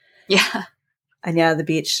house. Yeah. And yeah, the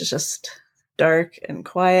beach is just dark and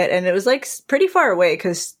quiet. And it was like pretty far away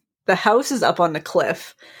because the house is up on the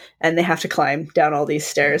cliff and they have to climb down all these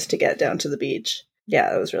stairs to get down to the beach.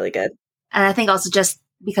 Yeah, it was really good. And I think also just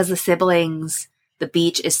because the siblings, the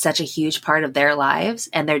beach is such a huge part of their lives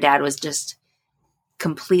and their dad was just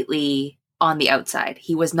completely on the outside.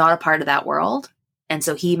 He was not a part of that world. And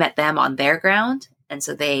so he met them on their ground. And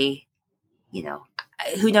so they, you know,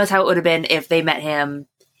 who knows how it would have been if they met him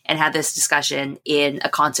and had this discussion in a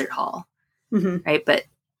concert hall, right? But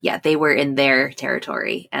yeah, they were in their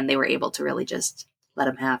territory and they were able to really just let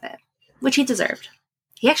him have it, which he deserved.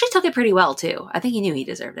 He actually took it pretty well too. I think he knew he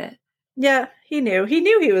deserved it. Yeah, he knew. He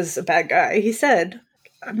knew he was a bad guy. He said,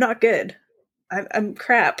 I'm not good. I'm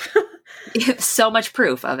crap. So much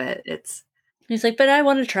proof of it. He's like, but I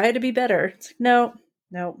want to try to be better. It's like,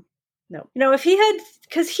 no. You know, if he had,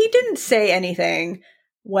 because he didn't say anything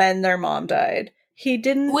when their mom died. He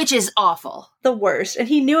didn't. Which is awful. The worst. And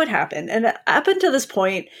he knew it happened. And up until this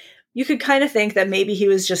point, you could kind of think that maybe he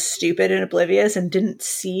was just stupid and oblivious and didn't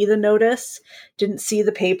see the notice, didn't see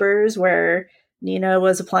the papers where Nina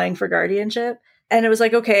was applying for guardianship. And it was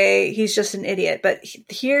like, okay, he's just an idiot. But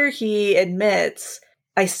here he admits,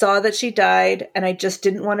 I saw that she died and I just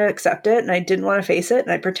didn't want to accept it and I didn't want to face it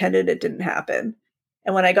and I pretended it didn't happen.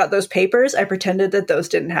 And when I got those papers, I pretended that those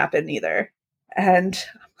didn't happen either. And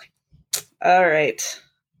I'm like, all right.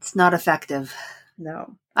 It's not effective.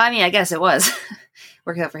 No. I mean, I guess it was.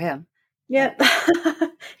 Worked out for him. Yeah.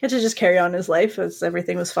 He had to just carry on his life as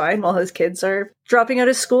everything was fine while his kids are dropping out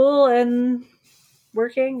of school and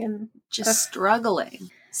working and just struggling.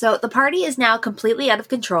 So the party is now completely out of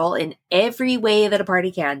control in every way that a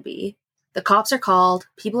party can be. The cops are called,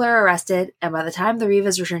 people are arrested, and by the time the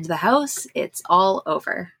Rivas return to the house, it's all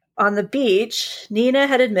over. On the beach, Nina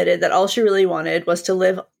had admitted that all she really wanted was to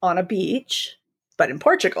live on a beach, but in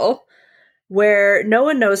Portugal. where no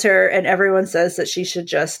one knows her and everyone says that she should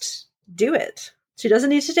just do it. She doesn't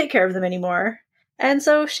need to take care of them anymore. And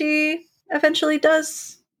so she eventually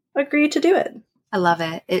does agree to do it. I love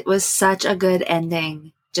it. It was such a good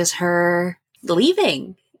ending. Just her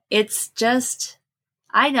leaving. It's just,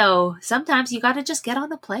 I know, sometimes you got to just get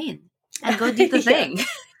on a plane and go do the thing.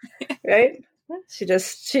 Right? She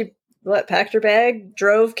packed her bag,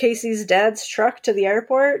 drove Casey's dad's truck to the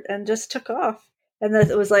airport, and just took off. And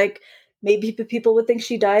then it was like, maybe people would think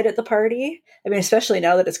she died at the party. I mean, especially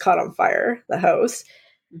now that it's caught on fire, the house.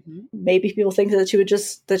 Mm-hmm. Maybe people think that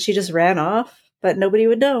she just ran off, but nobody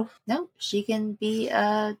would know. No, she can be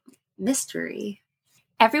a mystery.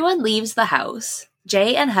 Everyone leaves the house.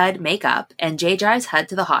 Jay and Hud make up, and Jay drives Hud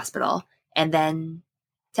to the hospital, and then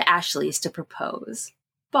to Ashley's to propose.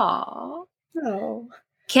 Bah. Oh.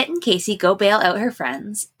 Kit and Casey go bail out her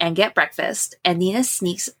friends and get breakfast, and Nina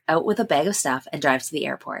sneaks out with a bag of stuff and drives to the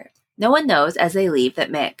airport. No one knows as they leave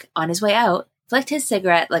that Mick, on his way out, flicked his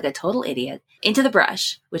cigarette like a total idiot into the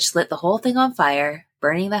brush, which lit the whole thing on fire,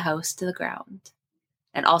 burning the house to the ground.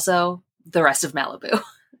 And also the rest of Malibu.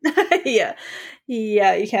 Yeah,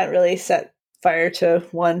 you can't really set fire to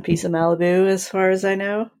one piece of Malibu as far as I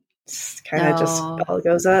know. It's kind of just all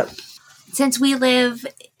goes up. Since we live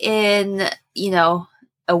in,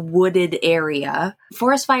 a wooded area,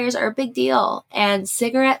 forest fires are a big deal, and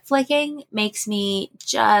cigarette flicking makes me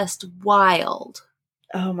just wild.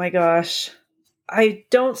 Oh my gosh. I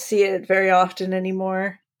don't see it very often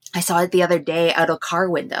anymore. I saw it the other day out a car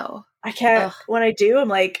window. I can't. Ugh. When I do, I'm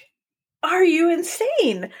like, are you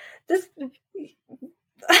insane? This,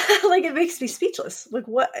 like, it makes me speechless. Like,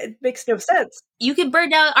 what? It makes no sense. You can burn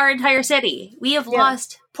down our entire city. We have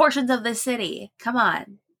lost portions of this city. Come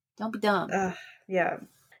on. Don't be dumb. Yeah.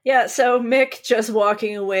 Yeah, so Mick just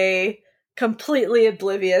walking away, completely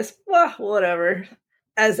oblivious. Well, whatever.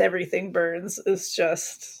 As everything burns is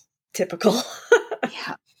just typical.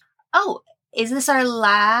 Yeah. Oh, is this our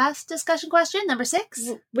last discussion question, number 6?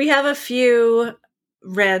 We have a few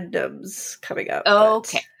randoms coming up.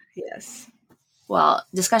 Okay. Yes. Well,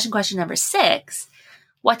 discussion question number 6.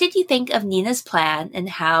 What did you think of Nina's plan and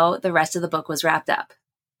how the rest of the book was wrapped up?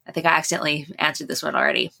 I think I accidentally answered this one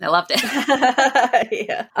already. I loved it.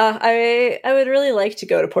 Yeah. I would really like to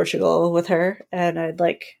go to Portugal with her, and I'd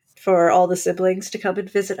like for all the siblings to come and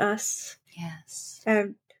visit us. Yes.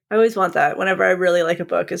 And I always want that whenever I really like a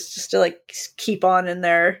book, is just to keep on in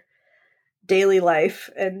their daily life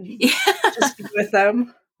and just be with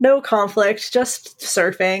them. No conflict, just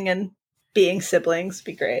surfing and being siblings.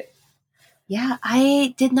 Be great. Yeah,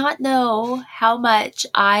 I did not know how much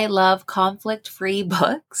I love conflict-free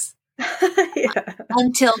books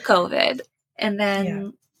until COVID. And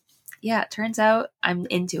then, it turns out I'm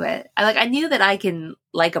into it. I knew that I can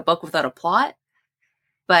like a book without a plot,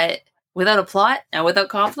 but without a plot and without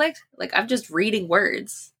conflict, I'm just reading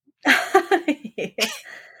words.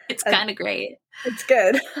 It's kind of great. It's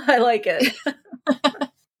good. I like it.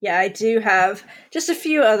 Yeah, I do have just a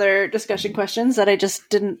few other discussion questions that I just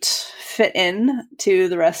didn't fit in to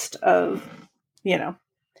the rest of,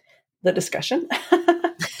 the discussion.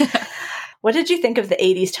 What did you think of the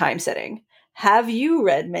 80s time setting? Have you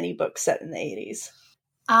read many books set in the 80s?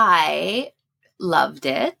 I loved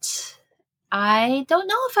it. I don't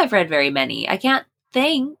know if I've read very many. I can't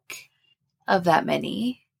think of that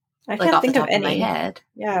many. I can't think of any. In my head.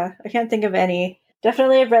 Yeah, I can't think of any.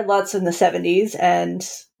 Definitely I've read lots in the 70s and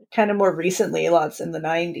kind of more recently lots in the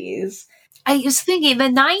 90s. I was thinking the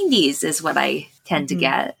 90s is what I tend to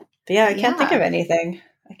get. But yeah, I can't think of anything.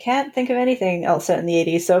 I can't think of anything else set in the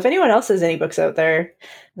 80s. So if anyone else has any books out there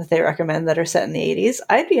that they recommend that are set in the 80s,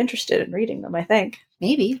 I'd be interested in reading them, I think.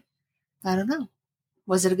 Maybe. I don't know.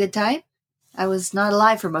 Was it a good time? I was not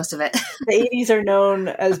alive for most of it. The 80s are known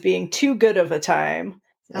as being too good of a time.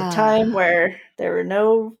 A time where there were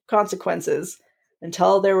no consequences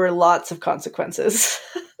until there were lots of consequences.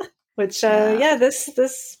 Which,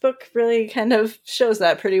 this book really kind of shows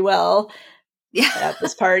that pretty well. Yeah. At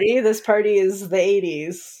this party. This party is the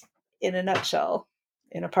 80s in a nutshell,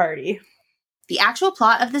 in a party. The actual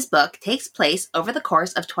plot of this book takes place over the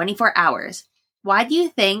course of 24 hours. Why do you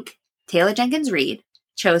think Taylor Jenkins Reid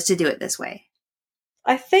chose to do it this way?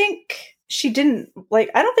 I think she didn't, I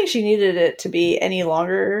don't think she needed it to be any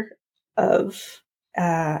longer of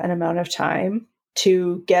an amount of time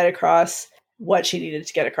to get across what she needed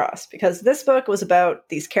to get across. Because this book was about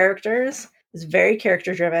these characters. It was very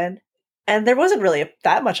character driven. And there wasn't really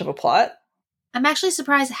that much of a plot. I'm actually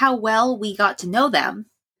surprised how well we got to know them,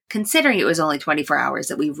 considering it was only 24 hours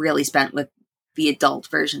that we really spent with the adult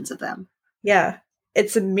versions of them. Yeah.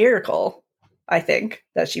 It's a miracle, I think,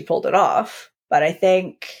 that she pulled it off. But I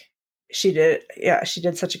think she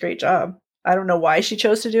did such a great job. I don't know why she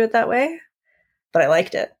chose to do it that way, but I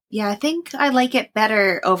liked it. Yeah, I think I like it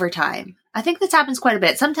better over time. I think this happens quite a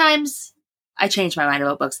bit. Sometimes I change my mind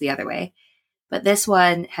about books the other way, but this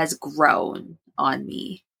one has grown on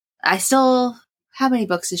me. How many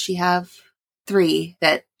books does she have? 3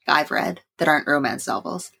 that I've read that aren't romance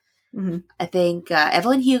novels. Mm-hmm. I think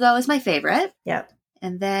Evelyn Hugo is my favorite. Yeah.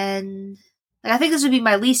 And then I think this would be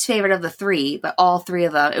my least favorite of the 3, but all 3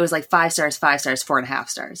 of them, it was like 5 stars, 5 stars, 4.5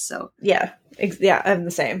 stars. So yeah, I'm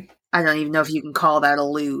the same. I don't even know if you can call that a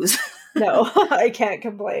lose. No, I can't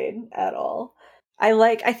complain at all.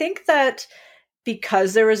 I think that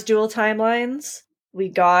because there was dual timelines, we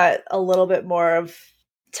got a little bit more of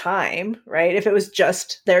time, right? If it was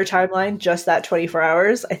just their timeline, just that 24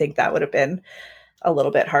 hours, I think that would have been a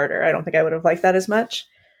little bit harder. I don't think I would have liked that as much.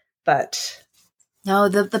 But no,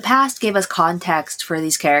 the past gave us context for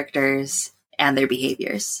these characters and their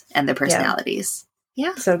behaviors and their personalities.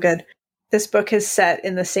 Yeah. So good. This book is set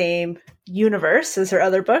in the same universe as her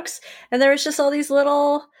other books. And there was just all these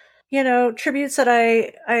little, tributes that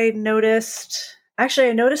I noticed. Actually,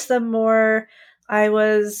 I noticed them more. I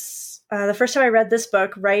was, the first time I read this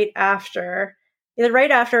book either right after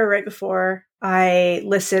or right before, I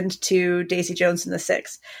listened to Daisy Jones and the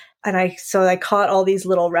Six. And I caught all these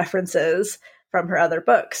little references from her other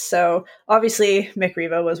books. So obviously Mick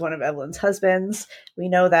Riva was one of Evelyn's husbands. We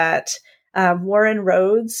know that Warren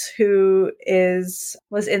Rhodes, who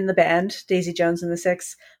was in the band Daisy Jones and the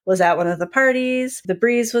Six, was at one of the parties. The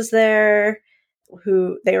Breeze was there,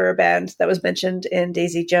 they were a band that was mentioned in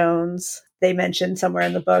Daisy Jones. They mentioned somewhere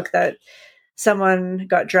in the book that someone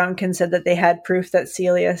got drunk and said that they had proof that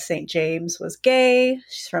Celia St. James was gay.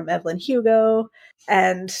 She's from Evelyn Hugo.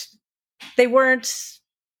 And they weren't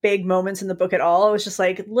big moments in the book at all. It was just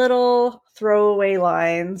like little throwaway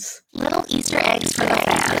lines. Little Easter eggs for the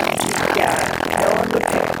fans. Yeah, no one would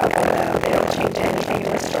pick up on them. They don't change anything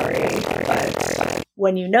in the story. But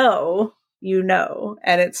when you know,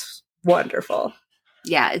 and it's wonderful.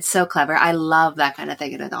 Yeah, it's so clever. I love that kind of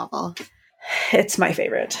thing in a novel. It's my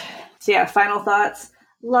favorite. So yeah, final thoughts.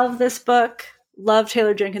 Love this book. Love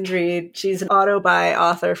Taylor Jenkins Reid. She's an auto-buy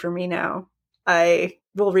author for me now. I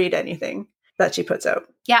will read anything that she puts out.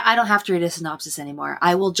 Yeah, I don't have to read a synopsis anymore.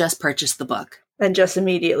 I will just purchase the book. And just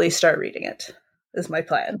immediately start reading it, is my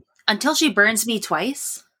plan. Until she burns me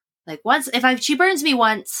twice. Like once, she burns me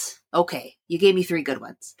once, okay, you gave me 3 good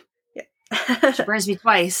ones. Yeah. If she burns me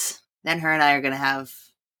twice, then her and I are going to have,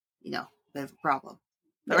 a bit of a problem.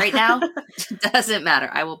 But right now, it doesn't matter.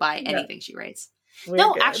 I will buy anything she writes.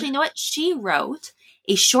 Actually, you know what? She wrote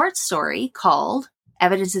a short story called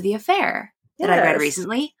Evidence of the Affair that I read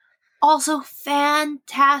recently. Also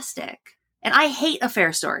fantastic. And I hate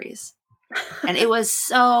affair stories. And it was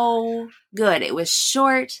so good. It was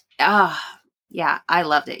short. Yeah, I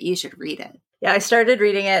loved it. You should read it. Yeah, I started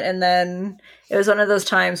reading it, and then it was one of those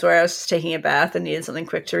times where I was just taking a bath and needed something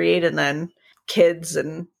quick to read, and then kids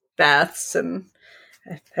and baths, and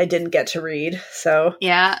I didn't get to read. So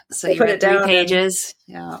yeah, so you read 3 pages.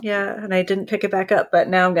 And I didn't pick it back up, but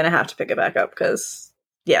now I'm going to have to pick it back up because,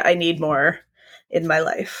 I need more in my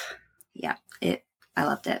life. Yeah, I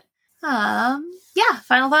loved it.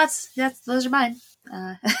 Final thoughts. Those are mine.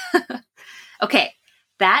 Okay,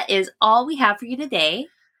 that is all we have for you today.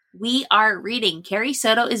 We are reading Carrie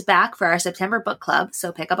Soto is Back for our September book club,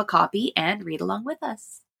 so pick up a copy and read along with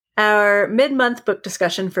us. Our mid-month book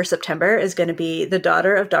discussion for September is going to be The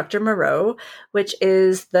Daughter of Dr. Moreau, which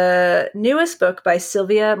is the newest book by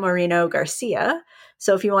Silvia Moreno Garcia.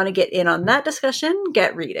 So if you want to get in on that discussion,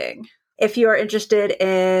 get reading. If you are interested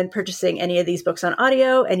in purchasing any of these books on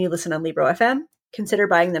audio and you listen on Libro FM, consider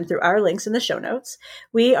buying them through our links in the show notes.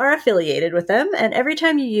 We are affiliated with them, and every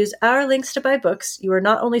time you use our links to buy books, you are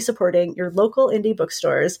not only supporting your local indie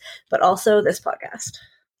bookstores, but also this podcast.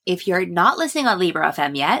 If you're not listening on Libro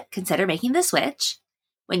FM yet, consider making the switch.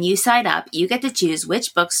 When you sign up, you get to choose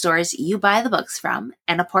which bookstores you buy the books from,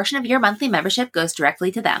 and a portion of your monthly membership goes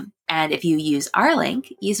directly to them. And if you use our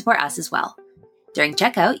link, you support us as well. During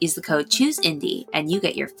checkout, use the code CHOOSEINDIE, and you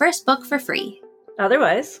get your first book for free.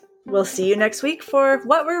 Otherwise, we'll see you next week for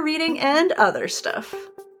what we're reading and other stuff.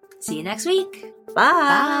 See you next week.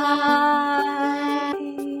 Bye.